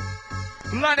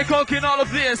 Line of coke in all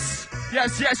of this.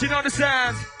 Yes, you know the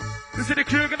sound. This is the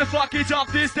crew gonna fucking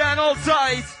jump this down all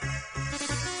tight.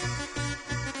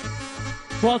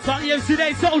 What's on the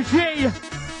MC so G.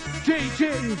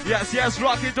 Yes,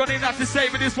 Rocky, don't even have to say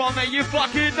with this one, mate, you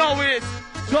fucking know it.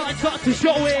 Try to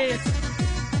show it.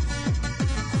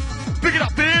 Pick it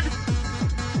up, Ben.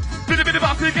 Bit of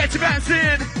up and get your hands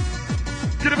in.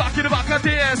 Get it back like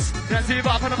this. MC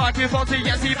Viper on the microphone to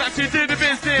MC back to do the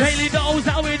business. Haley knows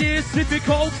how it is, slipping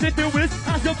cold, slipping whiz,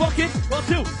 as a bucket, or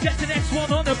two, get the next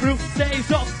one on the brew,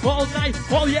 stays up all night,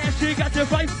 oh yeah, she got your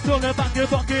fight, so the back your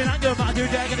bucket, and your mouth, you're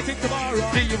gonna kick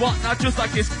tomorrow. Do you want now just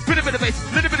like this, bit of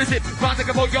bass, little bit of zip, round like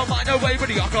a boat, your mind away, with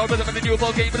the alcohol, rhythm and the new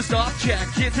ball game, but a start, check,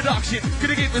 introduction,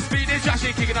 gonna give the speed,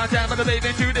 injection, kicking on down, but the baby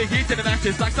into the heat, and the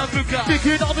matches like some Futura.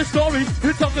 Thinking of a story,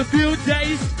 it took a few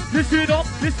days, listen up,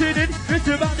 listen in, it's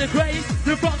about the craze,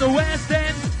 they're from the West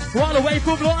End, all the way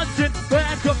from London,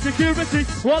 back up security,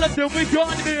 all of them we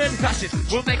got in. Passion,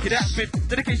 we'll make it happen.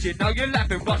 Dedication, now you're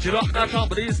laughing. Watch it up, now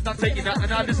comedy is not taking that. And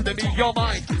now listen to me, your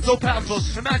mind, so powerful.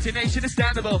 Imagination is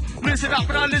standable. Listen up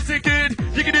and now listen good.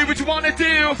 You can do what you want to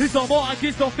do. It's no more,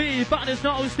 it's no fee, but there's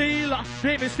no stealer.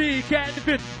 Name is Steve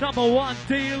Canvin, #1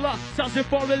 dealer. Sounds it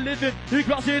for a living, he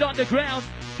crossed it on the ground.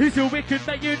 He's a wicked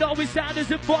man, you know his sound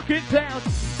is a fucking pound.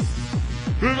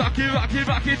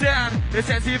 Rock it down. It's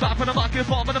MC Viper on the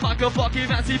microphone, but the microphone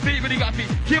fancy beat when you got me.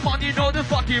 Come on, you know the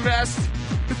fucking rest.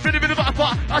 It's been a bit of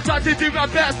Viper, I tried to do my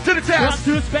best to the test.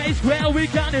 Run to space where we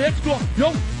can explore.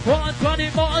 Yo, on 20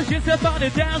 miles, just about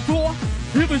a dance floor.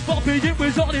 It was bumpy, it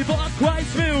was only but quite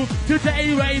smooth.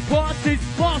 Today, Rave Patsis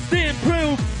must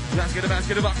improve. Let's get a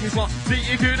back, he's one. See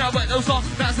you good, now wet those on.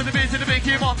 Dance to the beat, to the big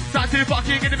game on. Time to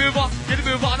fucking get the move on,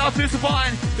 up to the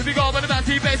fine. If you go with the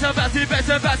batty bass and batty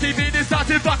beat, it's time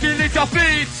to fucking lift your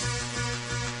feet.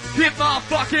 Hit my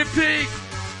fucking peak.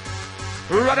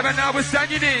 Right about now, we're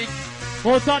stand unique.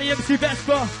 All tiny MC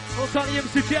Vespa, all tiny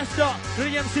MC Jester,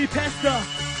 the MC Pester.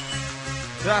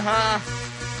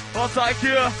 All tight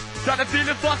here, trying to feel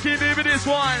the fucking move in this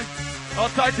one. All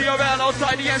tight TRL, all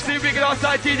tight the MC Wicked, all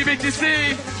tight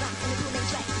TDBTC.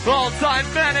 All time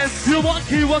menace. You want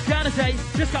key, what can I say?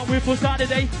 Just can't wait for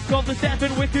Saturday. Come to step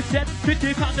and wicked set.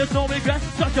 50 pounds, there's no regret.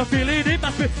 Such a feeling in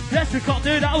my spirit. Yes, you can't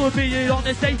do that, will be it on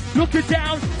this day. Look it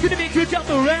down, gonna make you jump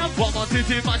around. 1, 1, 2,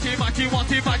 2, mighty, 1,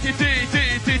 2, mighty,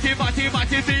 3, 2,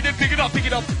 mighty, 3, then pick it up,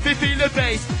 feel the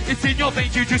bass. It's in your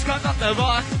veins, you just can't up the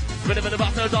rock. Rhythm in the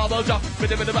batter, double jump.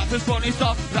 Rhythm in the batter's funny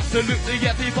stuff. Absolutely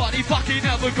everybody fucking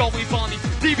never going funny.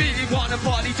 Do you really wanna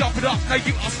party? Jump it up, now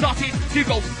you are starting to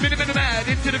go. Minute mad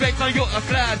into the break, now you're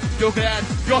glad, you're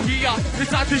here. It's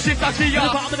time to shift that gear. I'm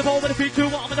in the palm of the ball with a feet 2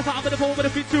 1. I'm in the palm of the ball with a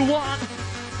feet 2 1.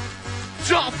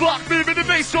 Jump block, move in the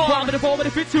bass drum. Palm of the ball with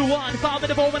a feet 2 1. Palm of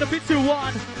the ball with a feet 2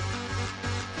 1.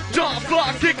 Jump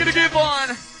block, kick it to give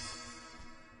one.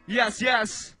 Yes.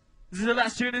 This is the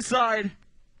last tune inside.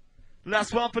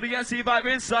 Last one for the MC Viper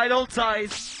inside, hold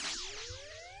tight.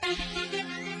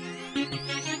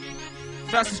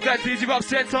 Fast respect, easy Rob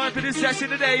set time for this session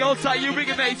today. Hold tight, you ring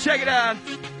it, mate, check it out.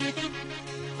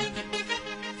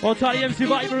 Hold tight, MC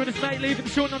Viper and his mate leaving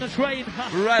short on the train.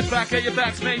 Right back at your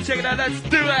backs, mate, check it out, let's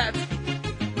do it.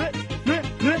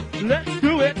 Let's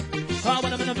do it. I'm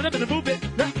gonna move it.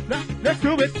 Let's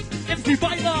do it. MC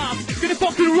Viper, gonna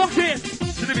fucking rock it.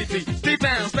 To the beat, deep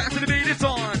bounce, back to the beat, it's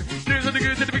on. News on the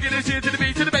good, to the beginning, to the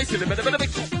beat, to the bass, to the better, to the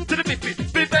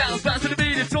beat, bounce, back to the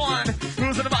beat, it's on.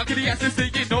 Who's on the market, the answer, so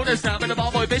you know there's time in the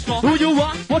ball boy bass drum. Who you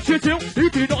are, what you do,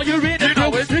 if you know you're in it, you know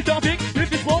it. It's not big,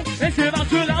 if it's small, it's about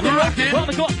to allow me rocking. Oh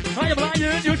my God, I am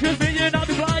lying, you choose me and I'll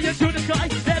be flying to the sky,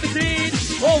 17.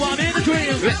 Oh, I'm in a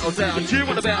dream. Little down, you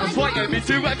wanna bounce, point at me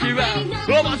to rock you out.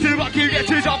 Oh, want to rock you, get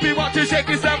to jump, we want to shake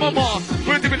this down one more.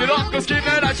 We're doing it up, go skip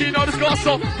it, actually know the score,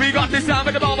 so we got this time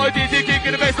in the ball boy, DJ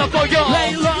kicking the bass up for you.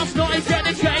 Late last night,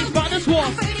 getting changed by the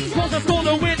swamp. Cause I stole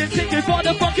a winning ticket for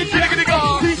the fucking check.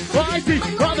 C-I-C,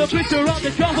 on the picture on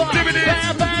the cover.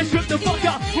 Bam, bam, shoot the fuck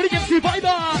up. What do you MC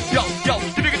Viper? Yo,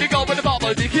 gonna go with the ball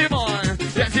boy, come on.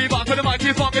 Let's see back with the mic,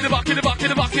 funk in the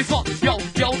back, it's fun. Yo,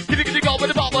 gonna go with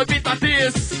the ball boy, beat like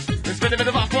this. It's been a bit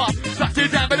of a flop, slash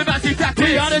it down with the massive tactics.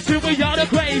 We are the two, we are the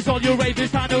craze. All your rave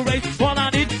is time to race. All I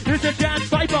need is a chance,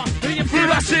 Viper. The MC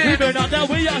Viper. Even on that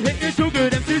we are hitting too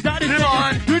good. MC's out come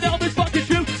on. You know it's fucking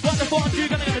true. What the fuck you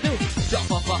gonna do?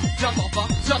 Jump off,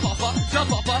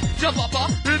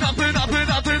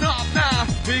 now.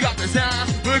 We got the sound,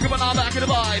 we're coming on back in the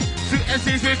vibe. Two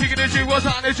MCs, we're picking the jewels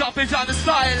on the drop, it's on the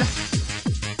style.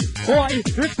 Oi,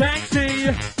 it's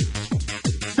Banksy.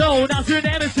 Known as your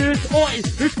nemesis. Oi,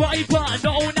 it's Viper.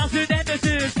 Known as your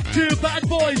nemesis. Two bad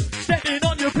boys stepping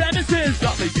on your premises.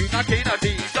 W, Makina,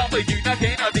 D.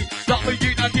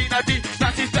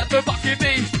 Patsis better fucking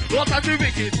me. What time to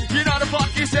wicked? You know the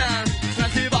fucking sound.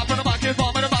 Fancy back on the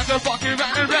microphone, and the microphone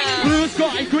round and round. Blue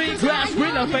sky, green grass,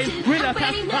 greener face, greener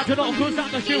pass. I don't know who's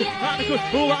on the shoe. I'm the good,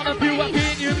 who I'm a few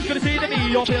opinions. Gonna see to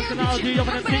me your personality of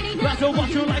an MC. That's what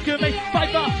you like to make.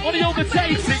 Viper on the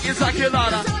overtake. Singing like a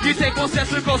ladder. You take one step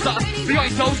closer.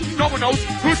 Behind toes, no one knows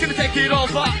who's gonna take it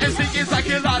over. And singing like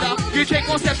a ladder. You take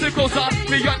one step too closer,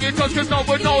 beyond your touch, cause no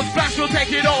one knows Banks will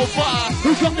take it over.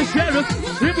 Who shot the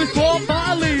sheriff? It was Bob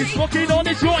Marley, smoking on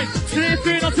the joint,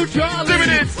 sniffing onto Charlie. Living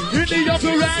it. In the upper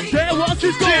end, there was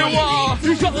his goal.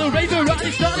 He shot the Raver and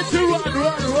he started to run.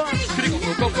 Could he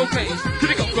go cocaine? Could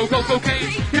he go cocaine?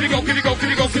 Could he go cocaine? Could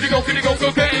he go cocaine? Could he go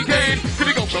cocaine?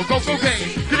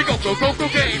 Could he go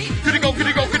cocaine? Could he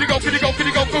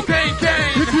go cocaine?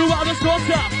 If you are a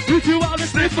smoker, if you are a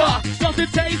sniffer, something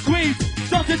tastes sweet,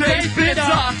 something tastes bitter.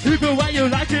 Either way you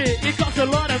like it costs a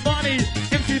lot of money.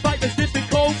 MC Viper sniffing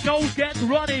cold, nose gets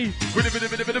runny. With a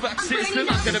bit of back system,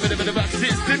 I'm gonna bit of back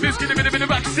system, it's gonna bit of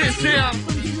back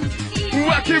system.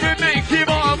 Working with me, keep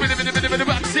on with a bit of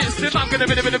back system, I'm gonna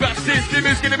bit of back system,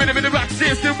 it's gonna bit of back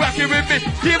system. Working with me,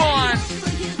 keep on.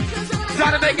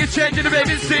 Time to make a change in the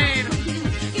baby scene.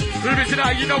 Little bit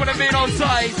tonight, you know what I mean on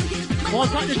site. On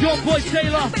time to John Boy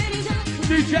Taylor,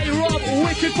 DJ Rob,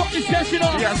 wicked fucking session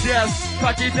off. Yes,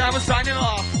 Patsis down and signing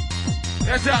off.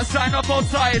 That's our sign off on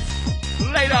site.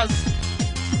 Laters.